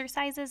of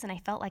exercises, and I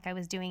felt like I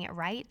was doing it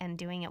right and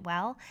doing it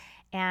well.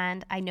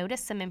 And I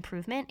noticed some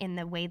improvement in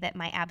the way that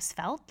my abs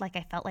felt. Like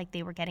I felt like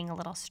they were getting a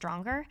little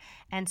stronger.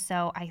 And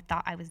so I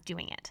thought I was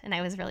doing it, and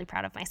I was really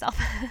proud of myself.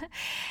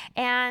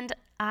 And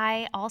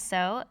I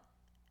also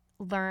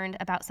learned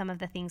about some of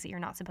the things that you're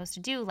not supposed to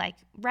do, like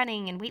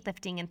running and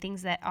weightlifting and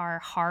things that are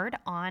hard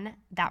on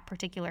that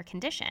particular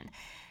condition.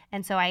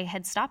 And so I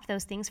had stopped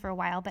those things for a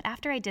while, but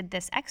after I did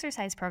this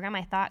exercise program,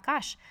 I thought,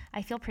 gosh,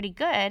 I feel pretty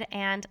good,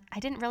 and I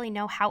didn't really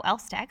know how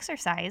else to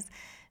exercise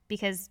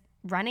because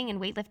running and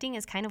weightlifting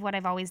is kind of what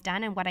I've always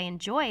done and what I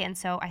enjoy. And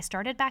so I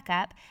started back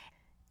up.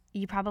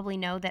 You probably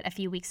know that a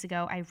few weeks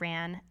ago I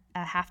ran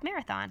a half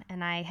marathon,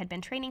 and I had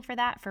been training for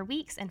that for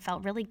weeks and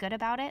felt really good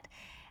about it.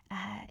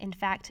 In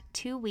fact,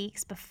 2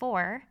 weeks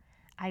before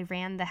I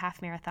ran the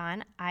half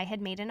marathon, I had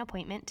made an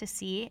appointment to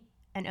see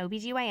an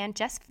OBGYN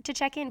just to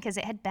check in because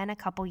it had been a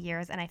couple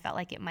years, and I felt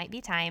like it might be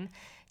time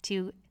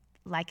to,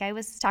 like I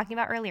was talking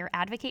about earlier,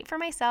 advocate for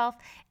myself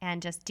and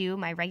just do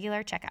my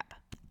regular checkup.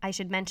 I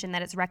should mention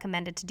that it's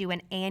recommended to do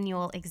an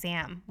annual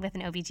exam with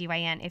an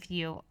OBGYN if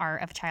you are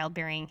of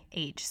childbearing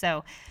age.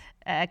 So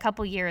a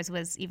couple years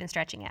was even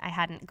stretching it. I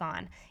hadn't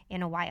gone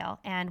in a while.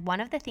 And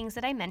one of the things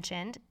that I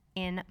mentioned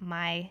in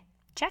my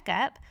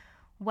checkup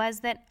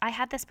was that I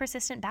had this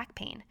persistent back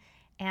pain,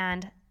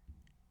 and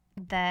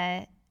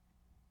the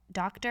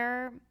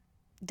doctor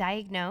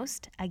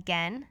diagnosed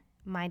again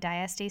my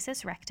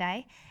diastasis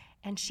recti,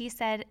 and she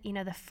said,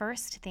 the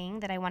first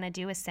thing that I want to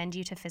do is send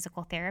you to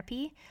physical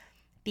therapy,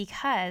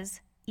 because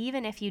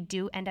even if you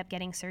do end up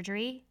getting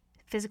surgery,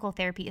 physical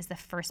therapy is the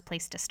first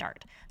place to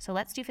start. So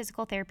let's do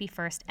physical therapy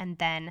first, and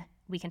then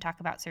we can talk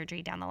about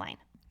surgery down the line.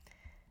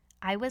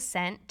 I was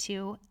sent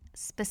to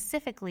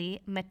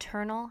specifically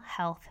maternal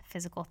health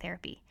physical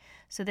therapy.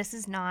 So this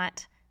is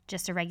not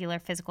just a regular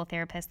physical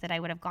therapist that I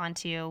would have gone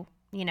to,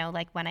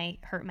 like when I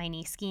hurt my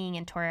knee skiing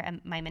and tore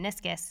my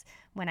meniscus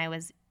when I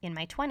was in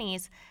my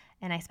 20s,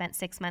 and I spent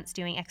 6 months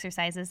doing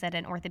exercises at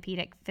an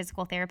orthopedic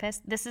physical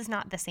therapist. This is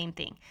not the same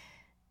thing.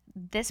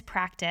 This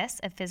practice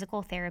of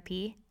physical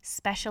therapy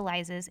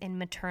specializes in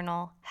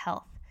maternal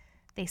health.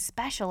 They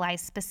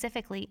specialize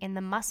specifically in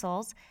the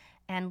muscles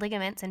and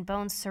ligaments and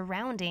bones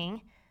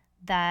surrounding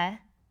the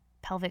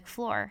pelvic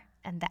floor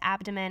and the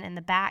abdomen and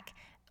the back,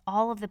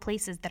 all of the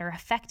places that are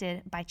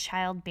affected by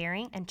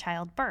childbearing and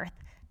childbirth.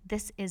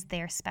 This is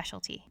their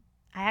specialty.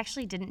 I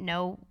actually didn't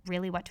know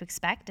really what to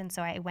expect, and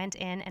so I went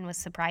in and was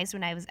surprised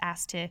when I was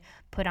asked to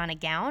put on a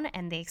gown,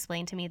 and they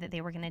explained to me that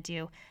they were going to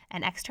do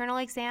an external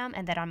exam,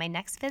 and that on my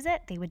next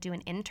visit they would do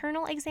an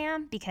internal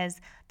exam because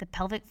the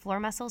pelvic floor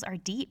muscles are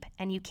deep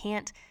and you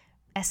can't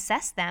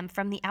assess them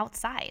from the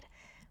outside,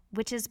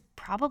 which is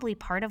probably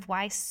part of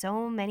why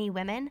so many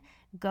women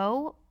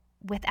go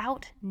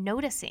without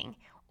noticing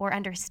or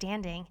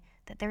understanding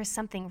that there is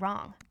something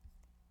wrong.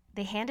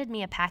 They handed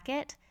me a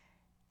packet,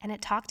 and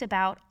it talked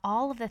about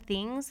all of the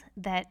things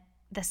that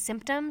the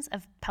symptoms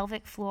of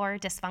pelvic floor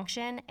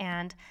dysfunction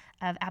and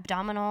of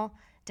abdominal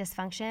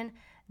dysfunction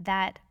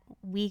that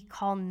we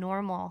call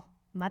normal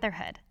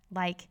motherhood,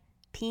 like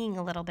peeing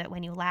a little bit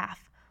when you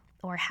laugh,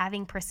 or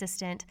having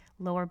persistent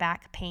lower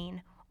back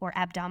pain or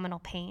abdominal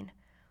pain,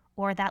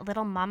 or that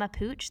little mama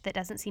pooch that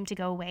doesn't seem to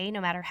go away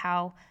no matter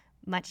how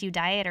much you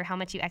diet or how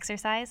much you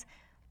exercise,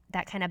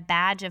 that kind of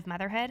badge of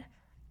motherhood.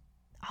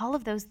 All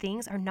of those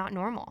things are not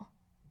normal.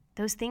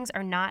 Those things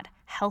are not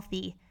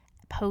healthy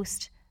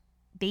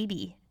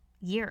post-baby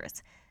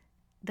years.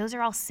 Those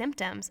are all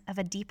symptoms of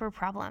a deeper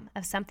problem,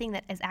 of something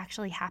that is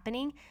actually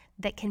happening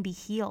that can be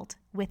healed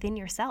within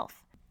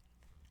yourself.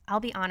 I'll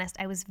be honest,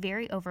 I was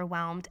very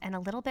overwhelmed and a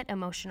little bit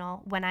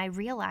emotional when I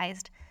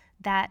realized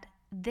that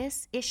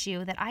this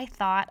issue that I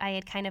thought I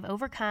had kind of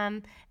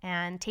overcome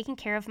and taken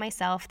care of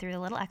myself through the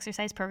little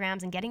exercise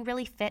programs and getting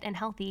really fit and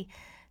healthy,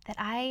 that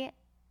I,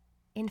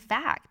 in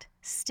fact,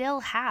 still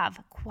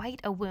have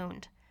quite a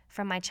wound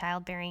from my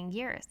childbearing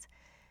years.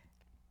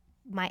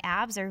 My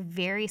abs are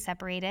very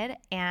separated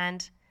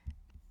and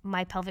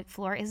my pelvic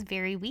floor is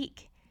very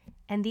weak.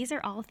 And these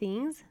are all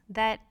things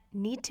that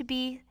need to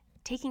be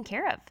taken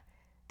care of.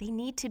 They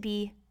need to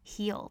be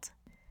healed.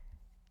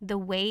 The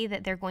way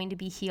that they're going to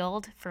be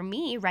healed for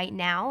me right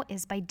now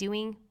is by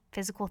doing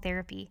physical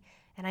therapy.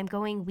 And I'm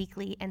going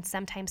weekly and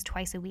sometimes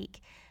twice a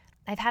week.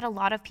 I've had a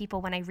lot of people,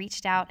 when I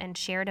reached out and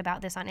shared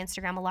about this on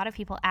Instagram, a lot of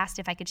people asked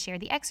if I could share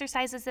the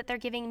exercises that they're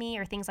giving me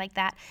or things like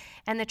that.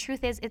 And the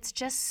truth is, it's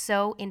just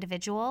so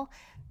individual.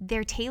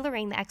 They're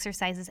tailoring the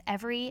exercises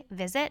every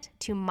visit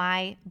to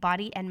my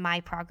body and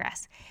my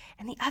progress.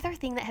 And the other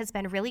thing that has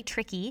been really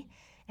tricky,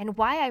 and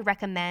why I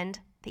recommend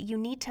that you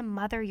need to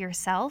mother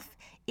yourself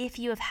if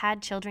you have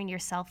had children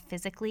yourself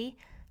physically,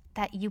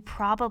 that you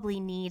probably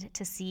need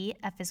to see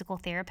a physical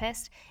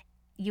therapist.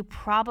 You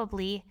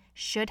probably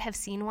should have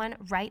seen one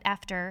right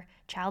after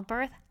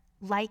childbirth,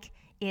 like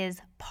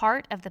is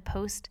part of the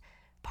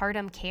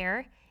postpartum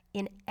care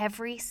in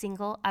every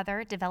single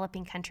other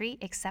developing country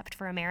except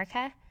for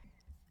America.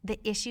 The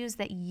issues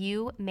that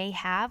you may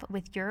have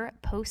with your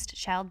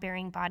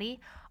post-childbearing body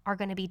are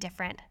going to be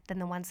different than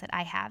the ones that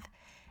I have.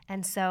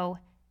 And so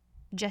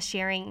just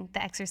sharing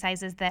the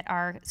exercises that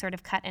are sort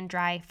of cut and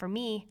dry for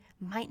me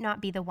might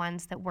not be the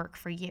ones that work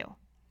for you.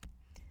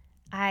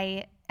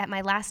 I, at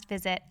my last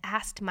visit,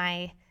 asked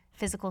my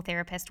physical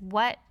therapist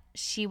what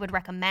she would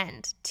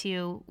recommend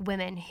to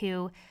women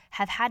who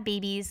have had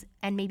babies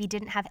and maybe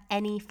didn't have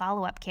any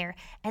follow-up care.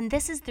 And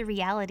this is the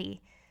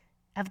reality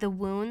of the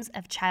wounds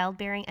of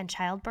childbearing and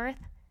childbirth.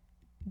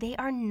 They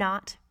are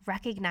not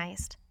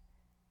recognized.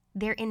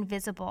 They're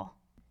invisible.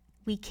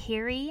 We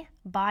carry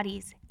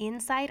bodies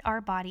inside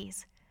our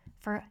bodies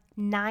for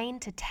 9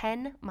 to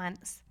 10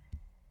 months,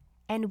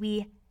 and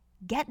we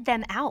get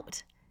them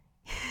out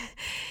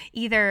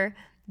either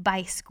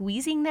by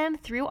squeezing them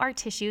through our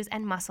tissues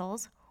and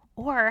muscles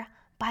or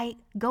by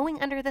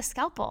going under the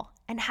scalpel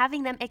and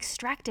having them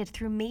extracted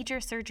through major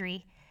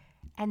surgery.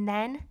 And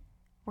then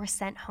we're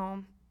sent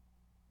home.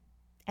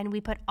 And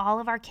we put all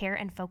of our care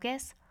and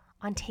focus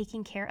on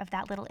taking care of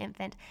that little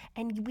infant.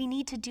 And we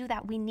need to do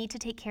that. We need to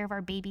take care of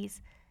our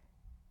babies.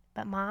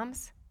 But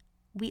moms,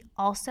 we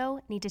also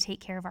need to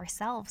take care of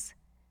ourselves.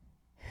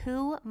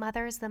 Who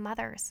mothers the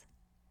mothers?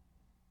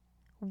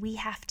 We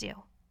have to.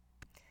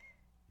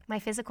 My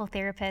physical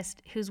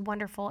therapist, who's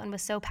wonderful and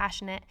was so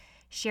passionate,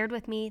 shared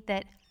with me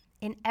that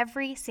in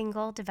every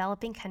single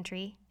developing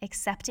country,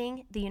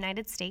 excepting the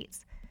United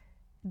States,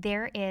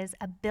 there is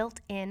a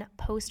built-in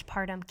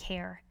postpartum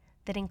care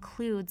that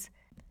includes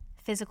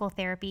physical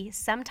therapy,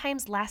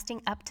 sometimes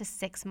lasting up to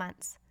 6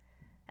 months.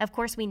 Of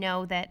course, we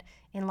know that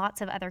in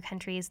lots of other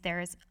countries,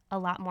 there's a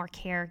lot more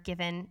care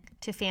given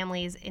to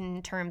families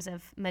in terms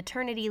of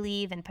maternity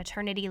leave and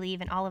paternity leave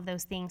and all of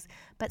those things.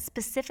 But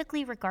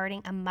specifically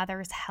regarding a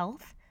mother's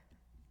health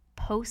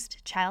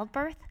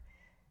post-childbirth,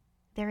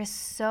 there is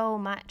so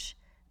much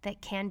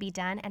that can be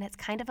done, and it's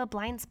kind of a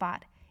blind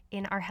spot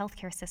in our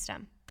healthcare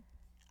system.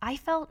 I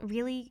felt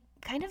really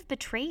kind of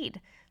betrayed,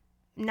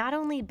 not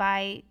only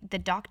by the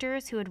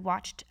doctors who had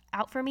watched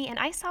out for me, and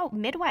I saw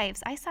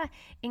midwives, I saw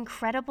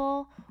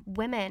incredible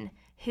women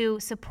who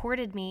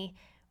supported me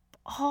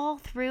all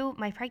through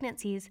my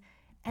pregnancies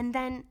and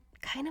then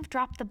kind of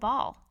dropped the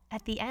ball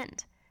at the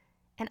end.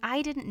 And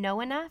I didn't know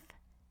enough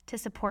to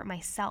support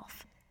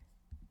myself.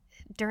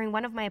 During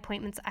one of my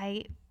appointments,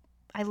 I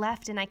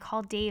left and I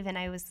called Dave and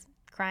I was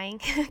crying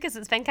because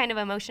it's been kind of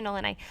emotional.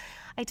 And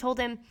I told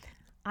him,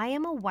 I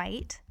am a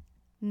white,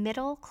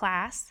 middle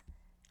class,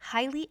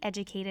 highly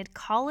educated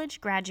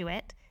college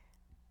graduate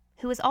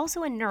who is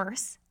also a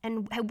nurse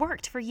and had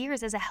worked for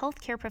years as a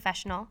healthcare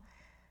professional.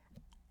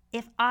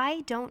 If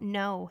I don't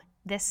know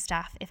this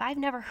stuff, if I've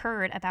never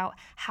heard about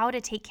how to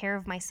take care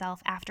of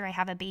myself after I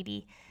have a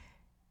baby,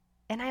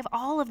 and I have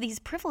all of these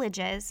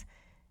privileges,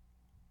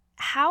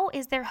 how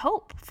is there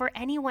hope for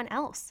anyone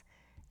else?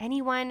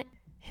 Anyone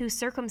who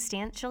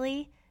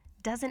circumstantially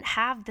doesn't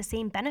have the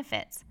same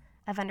benefits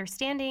of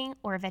understanding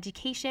or of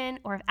education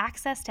or of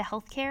access to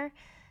healthcare?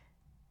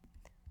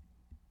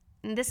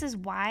 And this is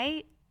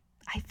why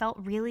I felt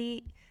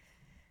really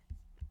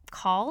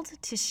called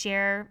to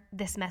share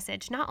this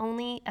message, not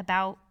only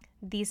about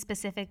these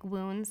specific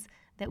wounds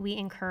that we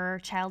incur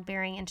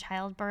childbearing and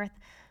childbirth,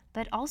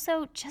 but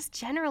also just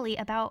generally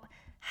about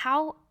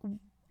how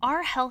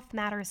our health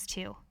matters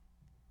too.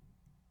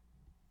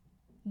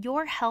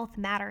 Your health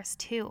matters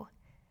too.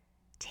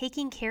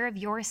 Taking care of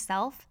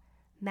yourself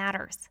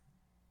matters.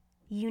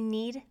 You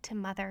need to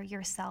mother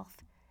yourself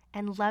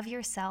and love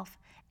yourself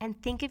and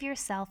think of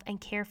yourself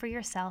and care for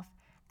yourself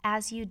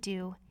as you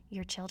do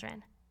your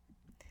children.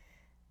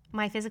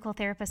 My physical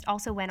therapist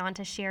also went on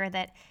to share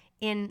that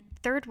in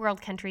third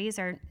world countries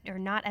or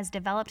not as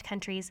developed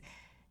countries,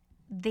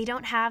 they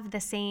don't have the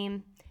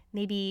same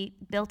maybe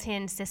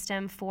built-in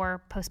system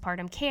for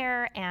postpartum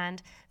care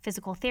and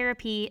physical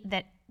therapy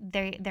that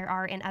there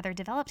are in other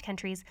developed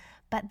countries,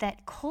 but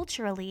that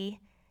culturally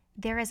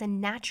there is a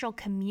natural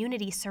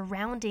community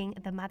surrounding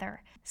the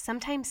mother.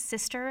 Sometimes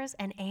sisters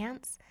and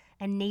aunts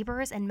and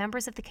neighbors and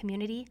members of the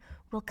community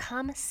will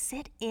come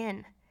sit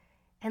in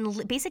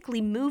and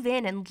basically move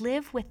in and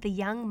live with the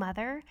young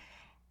mother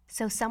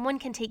so someone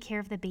can take care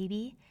of the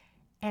baby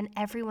and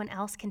everyone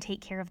else can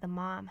take care of the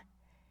mom.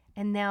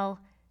 And they'll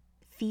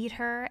feed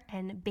her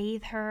and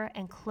bathe her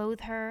and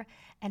clothe her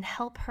and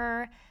help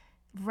her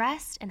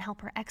rest and help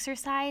her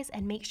exercise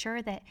and make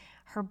sure that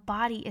her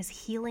body is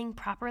healing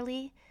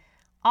properly.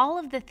 all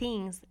of the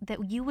things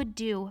that you would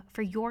do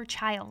for your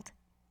child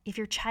if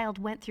your child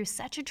went through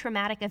such a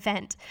traumatic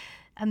event,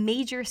 a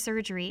major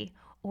surgery,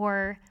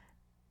 or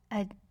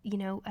a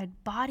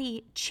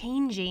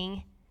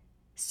body-changing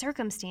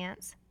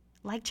circumstance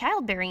like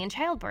childbearing and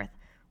childbirth.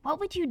 What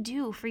would you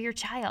do for your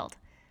child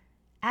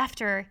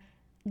after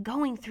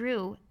going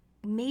through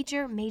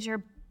major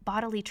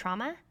bodily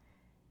trauma?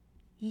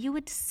 You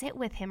would sit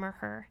with him or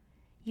her.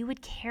 You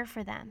would care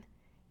for them.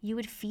 You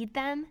would feed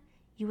them.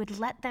 You would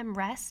let them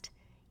rest.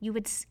 You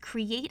would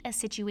create a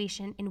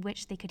situation in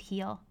which they could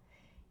heal.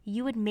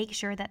 You would make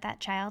sure that that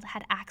child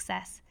had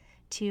access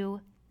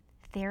to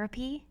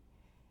therapy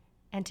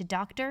and to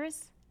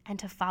doctors and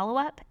to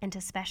follow-up and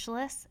to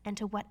specialists and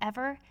to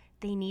whatever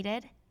they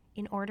needed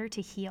in order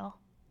to heal,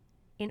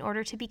 in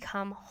order to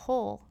become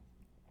whole.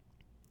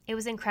 It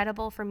was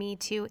incredible for me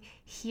to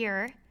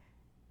hear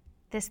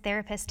this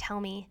therapist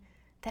tell me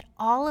that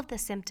all of the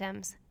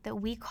symptoms that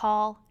we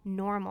call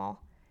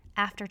normal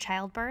after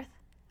childbirth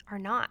are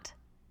not.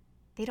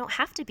 They don't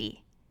have to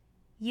be.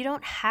 You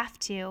don't have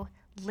to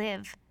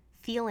live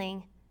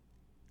feeling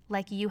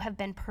like you have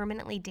been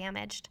permanently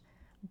damaged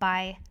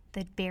by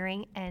the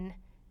bearing and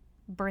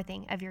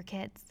birthing of your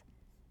kids.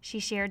 She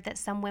shared that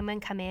some women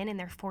come in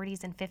their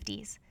 40s and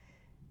 50s,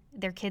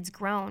 their kids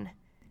grown,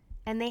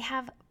 and they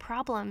have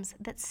problems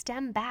that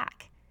stem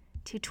back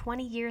to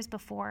 20 years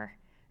before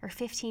or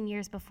 15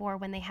 years before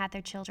when they had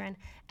their children,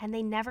 and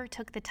they never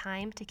took the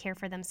time to care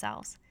for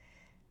themselves.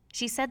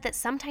 She said that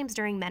sometimes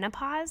during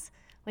menopause,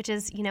 which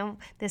is,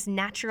 this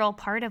natural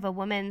part of a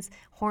woman's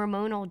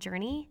hormonal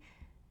journey,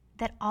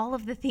 that all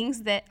of the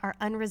things that are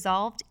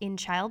unresolved in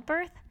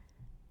childbirth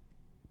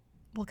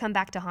will come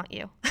back to haunt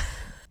you.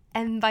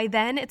 And by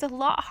then, it's a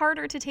lot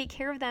harder to take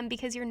care of them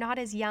because you're not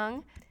as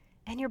young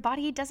and your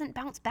body doesn't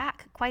bounce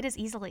back quite as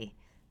easily.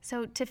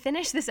 So to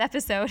finish this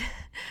episode,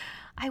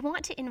 I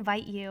want to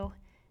invite you,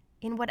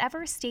 in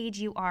whatever stage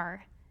you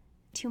are,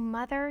 to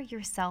mother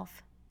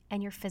yourself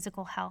and your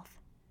physical health,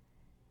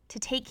 to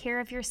take care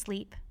of your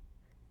sleep,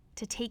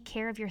 to take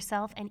care of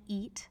yourself and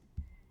eat,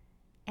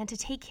 and to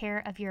take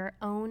care of your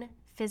own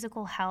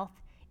physical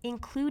health,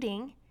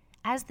 including,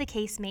 as the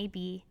case may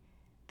be,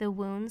 the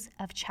wounds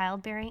of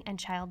childbearing and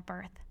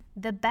childbirth.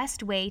 The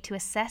best way to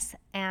assess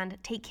and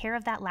take care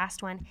of that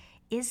last one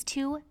is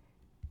to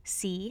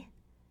see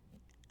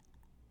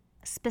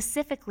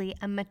specifically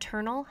a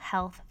maternal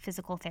health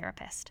physical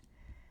therapist,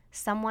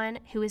 someone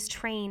who is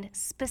trained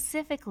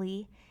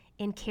specifically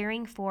in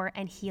caring for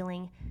and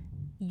healing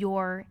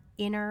your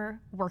inner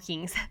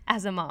workings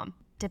as a mom.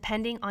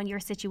 Depending on your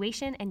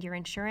situation and your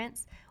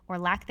insurance or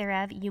lack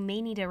thereof, you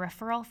may need a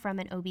referral from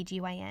an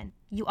OBGYN.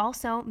 You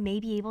also may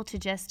be able to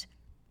just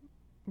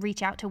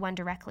reach out to one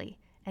directly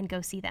and go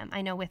see them.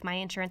 I know with my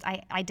insurance,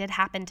 I did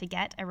happen to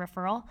get a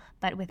referral,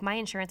 but with my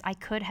insurance, I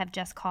could have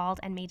just called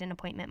and made an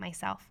appointment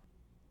myself.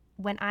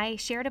 When I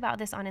shared about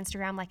this on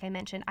Instagram, like I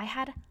mentioned, I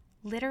had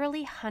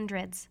literally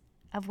hundreds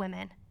of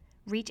women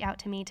reach out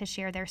to me to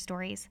share their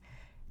stories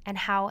and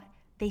how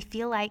they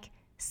feel like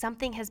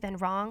something has been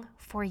wrong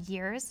for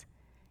years,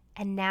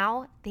 and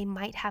now they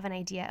might have an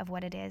idea of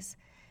what it is.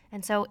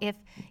 And so if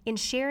in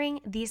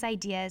sharing these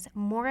ideas,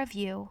 more of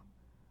you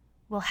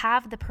will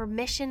have the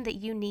permission that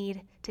you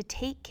need to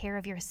take care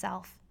of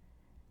yourself,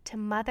 to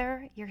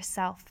mother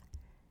yourself,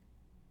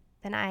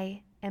 then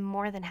I am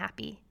more than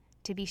happy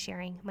to be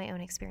sharing my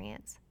own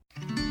experience.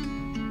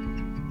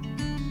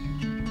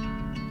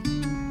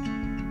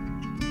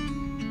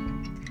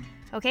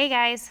 Okay,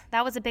 guys,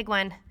 that was a big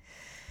one.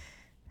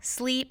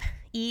 Sleep,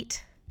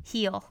 eat,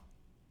 heal.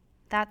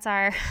 That's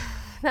our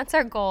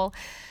goal.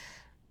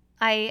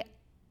 I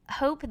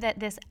hope that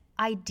this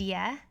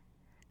idea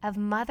of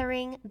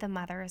mothering the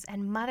mothers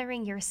and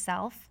mothering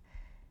yourself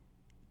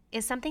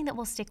is something that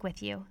will stick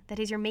with you, that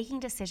as you're making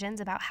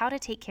decisions about how to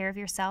take care of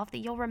yourself, that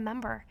you'll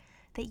remember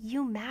that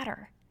you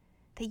matter,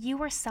 that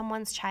you are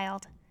someone's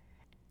child,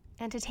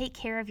 and to take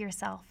care of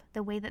yourself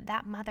the way that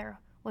that mother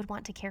would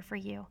want to care for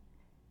you,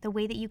 the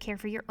way that you care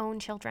for your own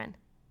children.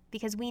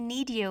 Because we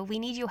need you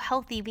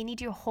healthy, we need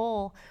you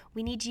whole,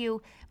 we need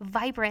you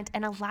vibrant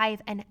and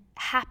alive and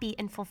happy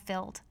and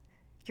fulfilled.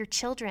 Your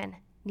children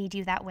need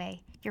you that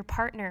way. Your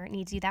partner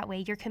needs you that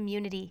way. Your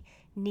community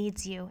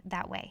needs you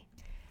that way.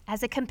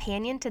 As a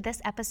companion to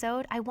this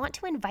episode, I want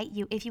to invite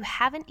you, if you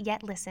haven't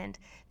yet listened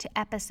to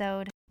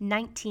episode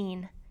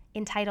 19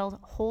 entitled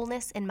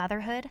Wholeness in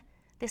Motherhood,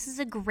 this is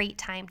a great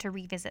time to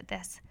revisit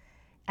this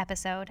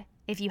episode.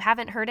 If you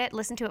haven't heard it,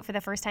 listen to it for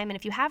the first time. And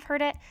if you have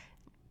heard it,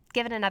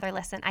 give it another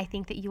listen. I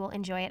think that you will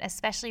enjoy it,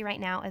 especially right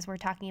now as we're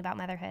talking about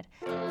motherhood.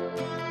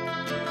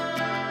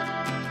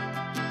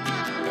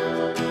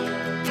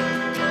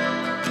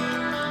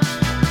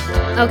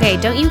 Okay,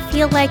 don't you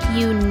feel like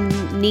you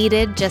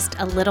needed just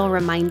a little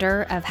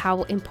reminder of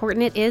how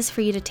important it is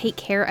for you to take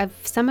care of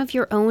some of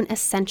your own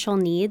essential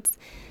needs?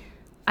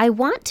 I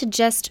want to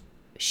just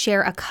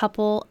share a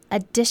couple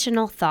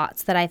additional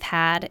thoughts that I've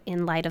had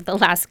in light of the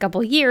last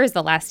couple years,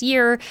 the last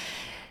year.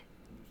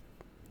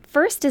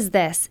 First is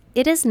this: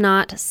 it is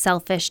not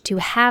selfish to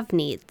have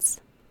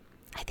needs.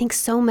 I think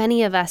so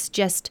many of us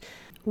just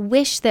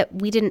wish that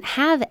we didn't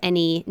have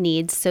any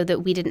needs so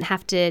that we didn't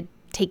have to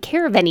take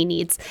care of any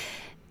needs.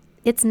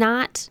 It's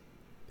not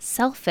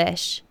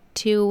selfish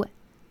to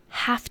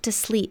have to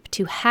sleep,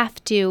 to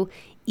have to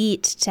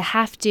eat, to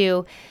have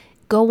to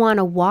go on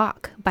a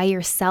walk by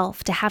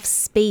yourself, to have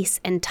space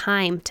and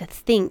time to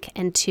think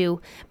and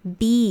to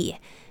be,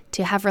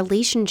 to have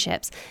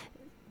relationships.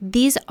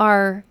 These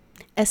are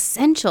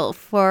essential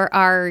for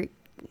our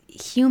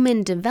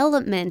human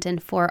development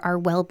and for our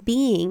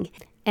well-being.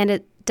 And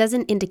it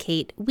doesn't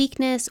indicate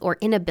weakness or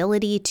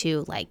inability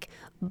to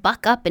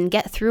buck up and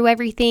get through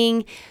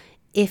everything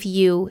if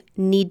you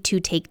need to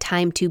take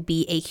time to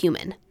be a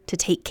human, to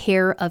take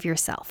care of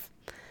yourself.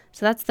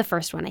 So that's the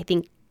first one. I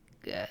think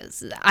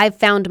I've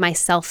found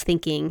myself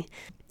thinking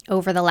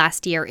over the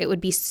last year, it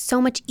would be so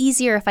much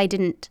easier if I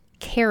didn't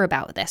care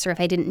about this, or if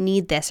I didn't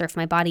need this, or if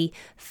my body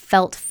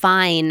felt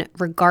fine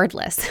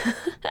regardless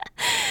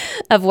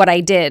of what I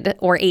did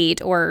or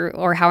ate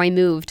or how I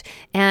moved.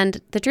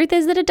 And the truth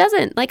is that it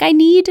doesn't. I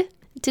need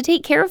to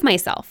take care of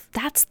myself.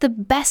 That's the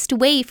best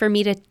way for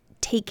me to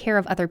take care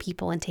of other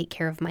people and take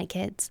care of my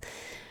kids,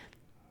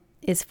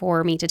 is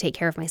for me to take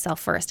care of myself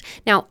first.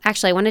 Now,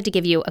 actually, I wanted to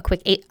give you a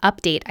quick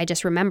update. I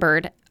just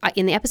remembered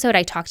in the episode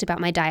I talked about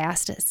my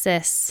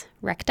diastasis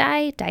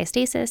recti,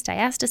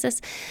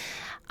 diastasis.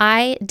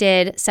 I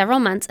did several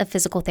months of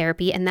physical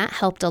therapy, and that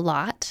helped a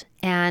lot.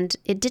 And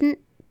it didn't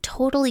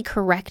totally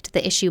correct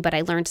the issue, but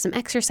I learned some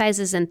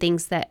exercises and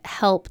things that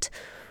helped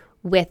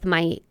with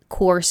my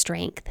core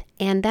strength.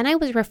 And then I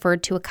was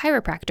referred to a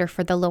chiropractor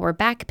for the lower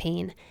back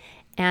pain.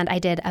 And I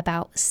did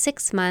about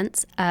 6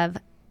 months of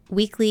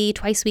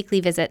twice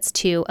weekly visits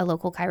to a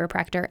local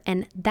chiropractor.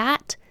 And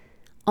that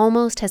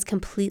almost has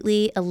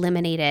completely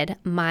eliminated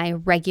my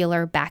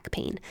regular back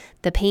pain.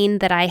 The pain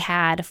that I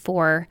had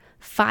for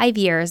 5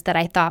 years that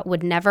I thought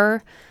would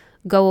never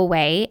go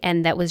away,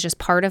 and that was just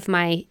part of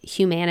my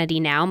humanity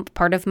now,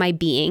 part of my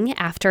being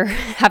after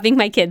having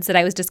my kids, that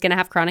I was just going to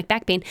have chronic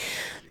back pain.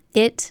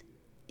 It's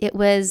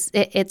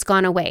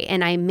gone away,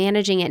 and I'm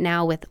managing it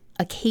now with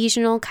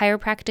occasional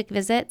chiropractic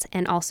visits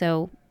and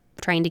also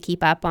trying to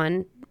keep up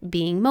on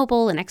being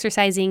mobile and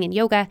exercising and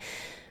yoga.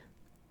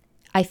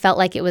 I felt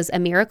like it was a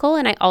miracle,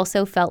 and I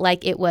also felt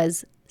like it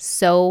was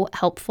so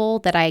helpful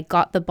that I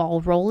got the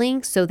ball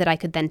rolling so that I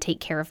could then take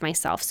care of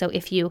myself. So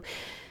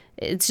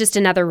it's just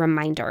another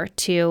reminder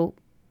to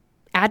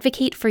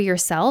advocate for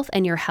yourself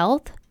and your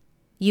health.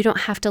 You don't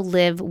have to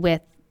live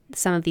with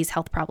some of these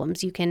health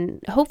problems. You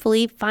can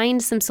hopefully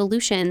find some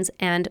solutions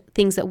and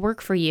things that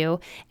work for you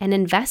and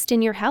invest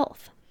in your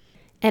health.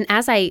 And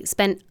as I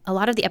spent a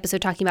lot of the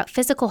episode talking about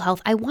physical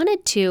health, I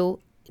wanted to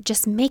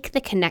just make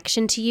the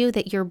connection to you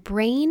that your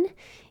brain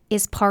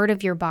is part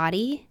of your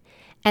body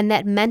and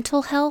that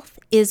mental health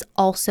is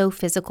also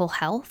physical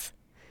health.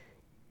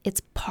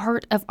 It's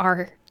part of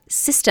our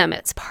system.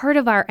 It's part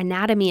of our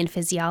anatomy and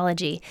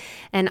physiology.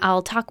 And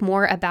I'll talk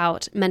more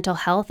about mental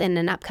health in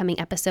an upcoming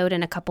episode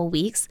in a couple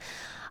weeks.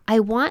 I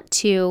want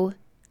to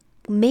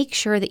make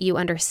sure that you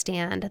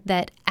understand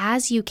that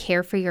as you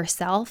care for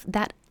yourself,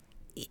 that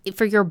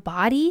for your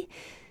body,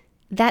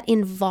 that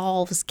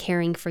involves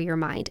caring for your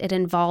mind. It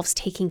involves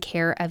taking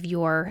care of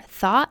your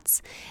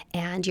thoughts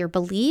and your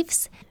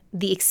beliefs,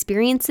 the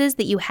experiences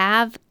that you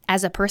have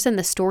as a person,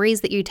 the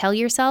stories that you tell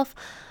yourself.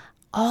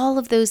 All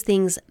of those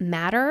things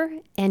matter,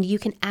 and you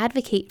can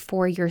advocate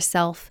for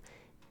yourself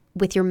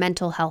with your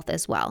mental health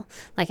as well.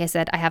 Like I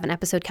said, I have an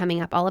episode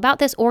coming up all about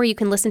this, or you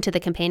can listen to the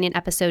companion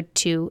episode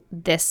to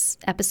this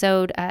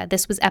episode.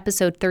 This was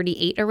episode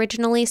 38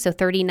 originally, so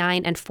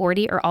 39 and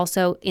 40 are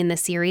also in the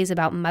series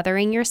about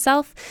mothering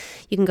yourself.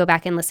 You can go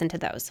back and listen to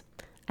those.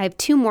 I have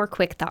 2 more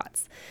quick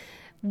thoughts.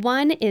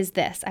 One is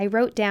this. I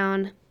wrote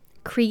down,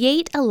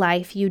 create a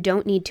life you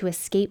don't need to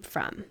escape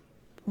from.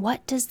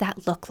 What does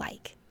that look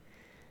like?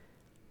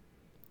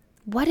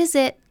 What does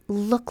it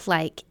look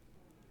like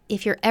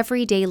if your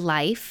everyday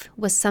life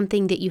was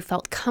something that you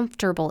felt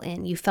comfortable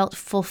in, you felt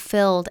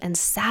fulfilled and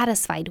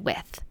satisfied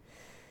with?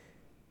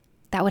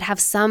 That would have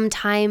some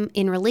time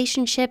in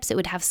relationships. It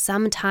would have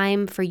some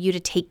time for you to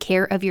take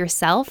care of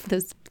yourself.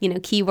 Those,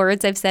 key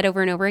words I've said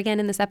over and over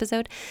again in this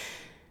episode.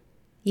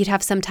 You'd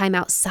have some time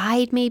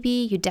outside maybe.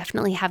 You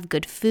definitely have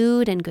good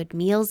food and good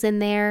meals in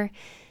there.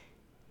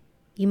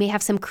 You may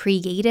have some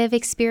creative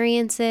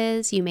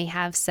experiences. You may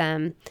have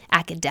some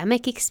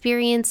academic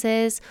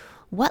experiences.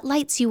 What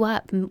lights you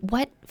up?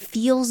 What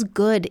feels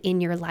good in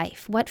your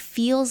life? What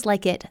feels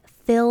like it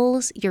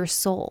fills your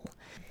soul?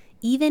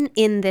 Even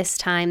in this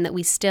time that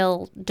we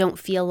still don't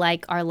feel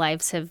like our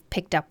lives have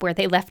picked up where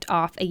they left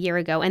off a year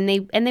ago, and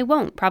they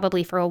won't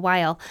probably for a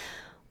while.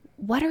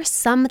 What are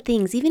some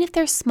things, even if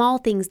they're small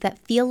things,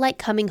 that feel like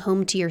coming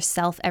home to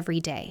yourself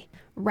every day?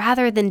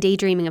 Rather than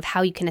daydreaming of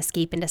how you can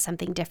escape into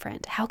something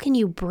different, how can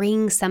you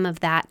bring some of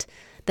that,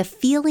 the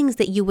feelings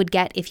that you would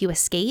get if you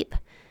escape,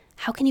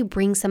 how can you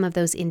bring some of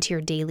those into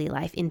your daily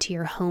life, into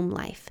your home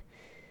life?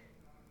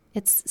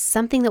 It's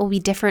something that will be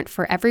different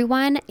for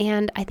everyone,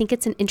 and I think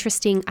it's an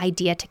interesting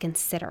idea to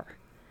consider.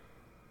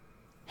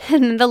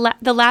 And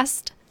the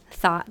last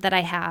thought that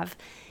I have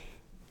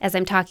as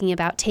I'm talking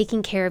about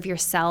taking care of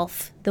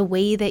yourself the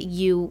way that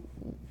your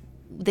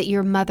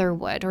mother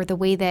would, or the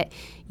way that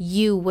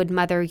you would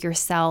mother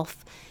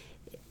yourself.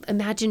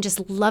 Imagine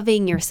just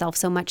loving yourself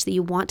so much that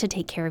you want to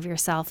take care of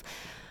yourself.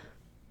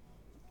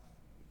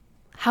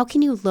 How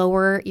can you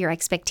lower your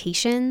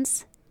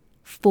expectations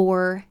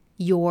for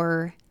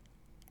your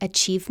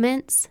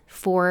achievements,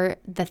 for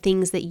the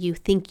things that you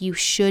think you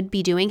should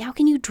be doing? How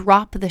can you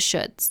drop the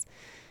shoulds?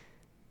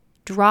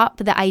 Drop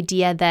the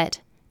idea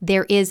that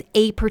there is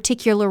a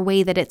particular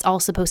way that it's all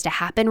supposed to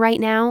happen right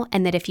now,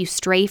 and that if you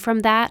stray from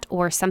that,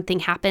 or something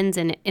happens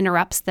and it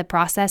interrupts the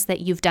process, that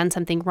you've done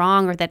something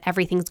wrong or that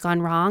everything's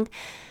gone wrong.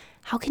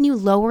 How can you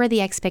lower the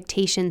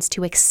expectations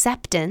to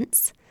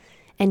acceptance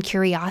and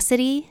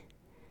curiosity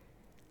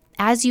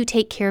as you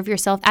take care of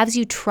yourself, as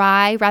you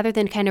try, rather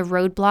than kind of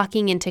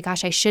roadblocking into,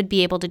 gosh, I should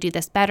be able to do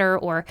this better,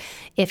 or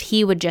if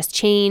he would just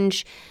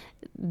change,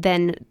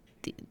 then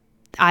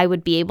I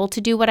would be able to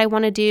do what I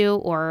want to do,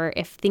 or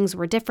if things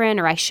were different,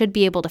 or I should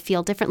be able to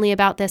feel differently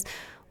about this.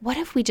 What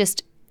if we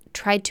just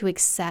tried to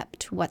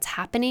accept what's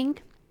happening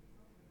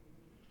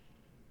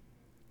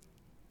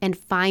and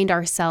find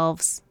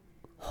ourselves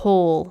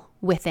whole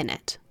within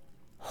it,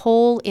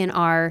 whole in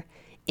our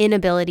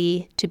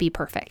inability to be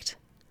perfect,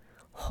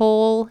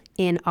 whole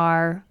in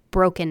our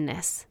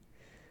brokenness,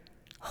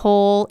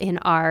 whole in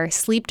our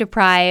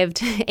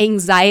sleep-deprived,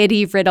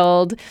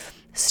 anxiety-riddled,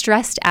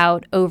 stressed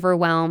out,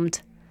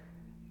 overwhelmed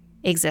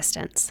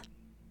existence.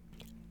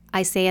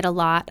 I say it a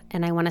lot,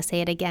 and I want to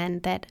say it again,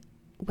 that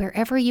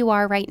wherever you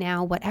are right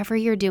now, whatever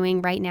you're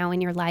doing right now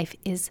in your life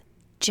is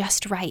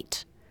just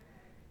right.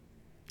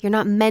 You're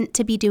not meant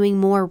to be doing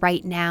more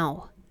right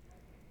now.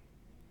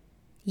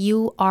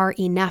 You are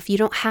enough. You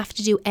don't have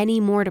to do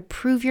any more to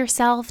prove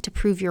yourself, to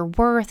prove your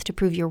worth, to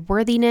prove your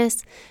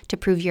worthiness, to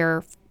prove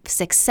your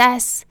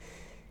success.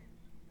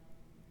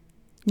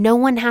 No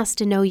one has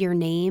to know your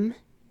name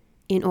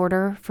in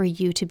order for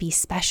you to be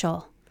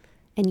special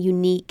and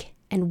unique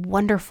and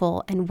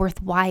wonderful and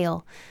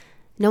worthwhile.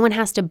 No one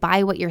has to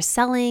buy what you're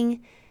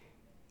selling.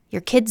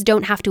 Your kids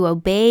don't have to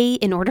obey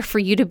in order for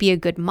you to be a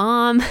good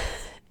mom.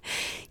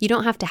 You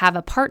don't have to have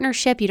a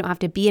partnership. You don't have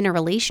to be in a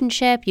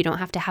relationship. You don't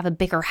have to have a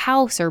bigger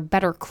house or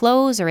better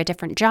clothes or a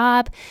different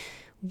job.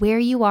 Where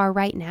you are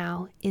right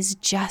now is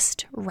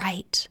just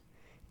right.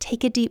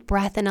 Take a deep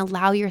breath and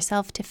allow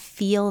yourself to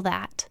feel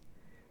that.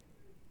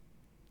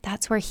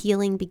 That's where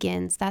healing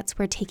begins. That's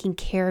where taking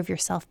care of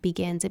yourself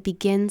begins. It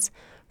begins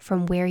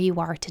from where you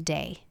are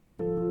today.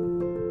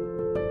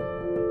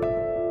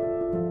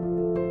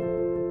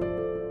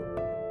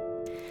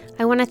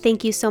 I want to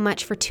thank you so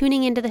much for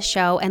tuning into the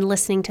show and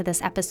listening to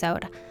this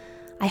episode.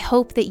 I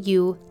hope that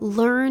you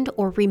learned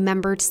or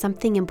remembered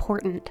something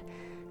important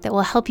that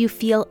will help you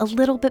feel a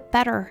little bit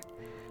better,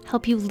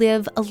 help you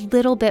live a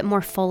little bit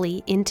more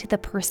fully into the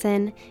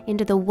person,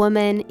 into the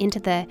woman,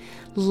 into the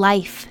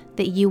life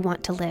that you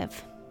want to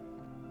live.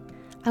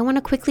 I want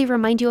to quickly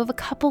remind you of a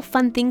couple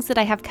fun things that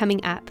I have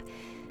coming up.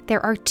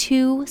 There are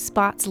 2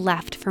 spots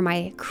left for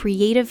my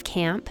creative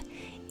camp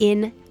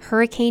in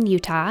Hurricane,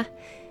 Utah,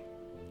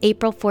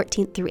 April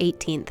 14th through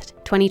 18th,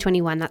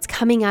 2021. That's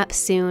coming up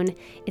soon.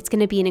 It's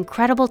going to be an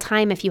incredible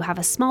time if you have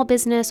a small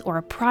business or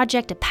a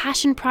project, a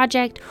passion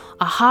project,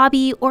 a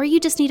hobby, or you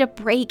just need a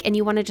break and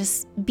you want to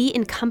just be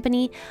in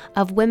company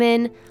of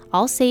women,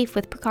 all safe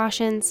with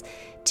precautions,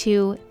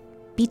 to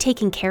be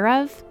taken care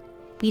of.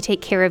 We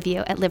take care of you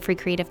at Live Free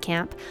Creative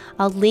Camp.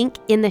 I'll link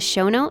in the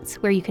show notes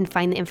where you can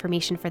find the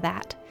information for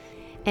that.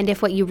 And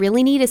if what you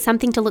really need is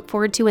something to look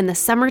forward to in the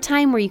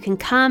summertime, where you can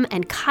come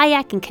and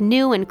kayak and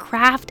canoe and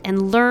craft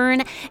and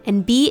learn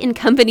and be in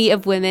company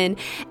of women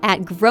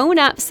at Grown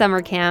Up Summer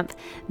Camp,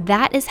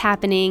 that is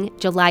happening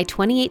July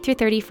 28th through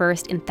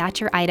 31st in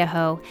Thatcher,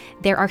 Idaho.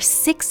 There are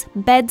 6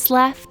 beds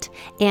left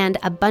and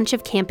a bunch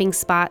of camping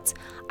spots.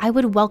 I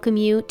would welcome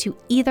you to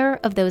either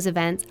of those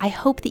events. I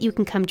hope that you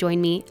can come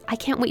join me. I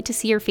can't wait to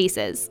see your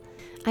faces.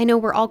 I know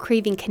we're all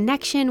craving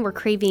connection, we're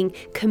craving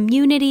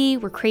community,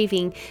 we're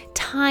craving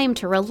time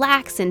to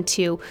relax and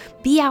to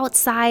be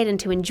outside and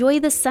to enjoy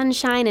the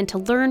sunshine and to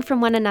learn from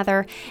one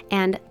another.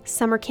 And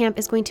summer camp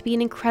is going to be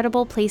an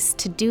incredible place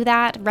to do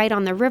that, right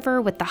on the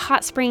river with the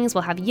hot springs.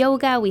 We'll have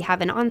yoga, we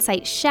have an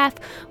on-site chef,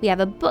 we have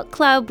a book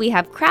club, we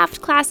have craft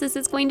classes.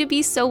 It's going to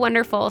be so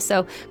wonderful.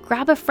 So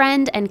grab a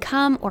friend and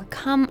come, or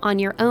come on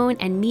your own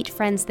and meet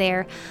friends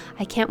there.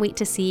 I can't wait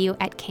to see you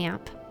at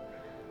camp.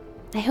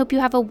 I hope you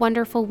have a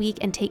wonderful week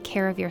and take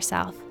care of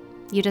yourself.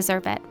 You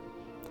deserve it.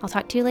 I'll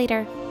talk to you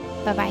later.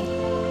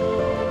 Bye-bye.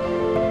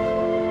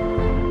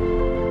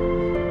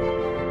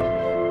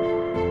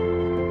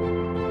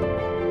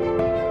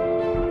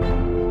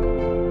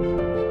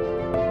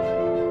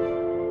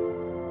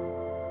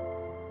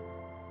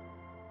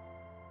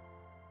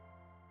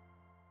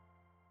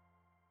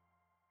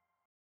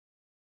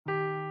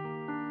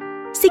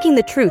 Seeking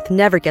the truth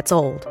never gets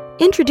old.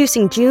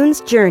 Introducing June's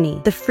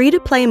Journey, the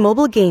free-to-play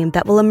mobile game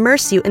that will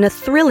immerse you in a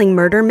thrilling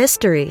murder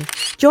mystery.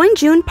 Join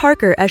June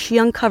Parker as she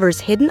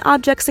uncovers hidden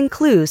objects and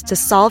clues to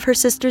solve her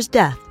sister's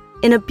death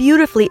in a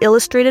beautifully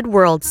illustrated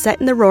world set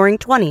in the Roaring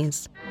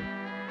 '20s.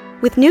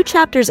 With new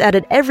chapters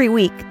added every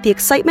week, the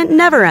excitement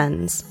never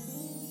ends.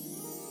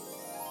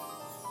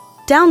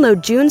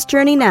 Download June's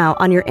Journey now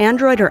on your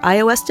Android or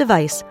iOS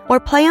device, or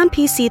play on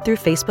PC through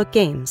Facebook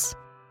Games.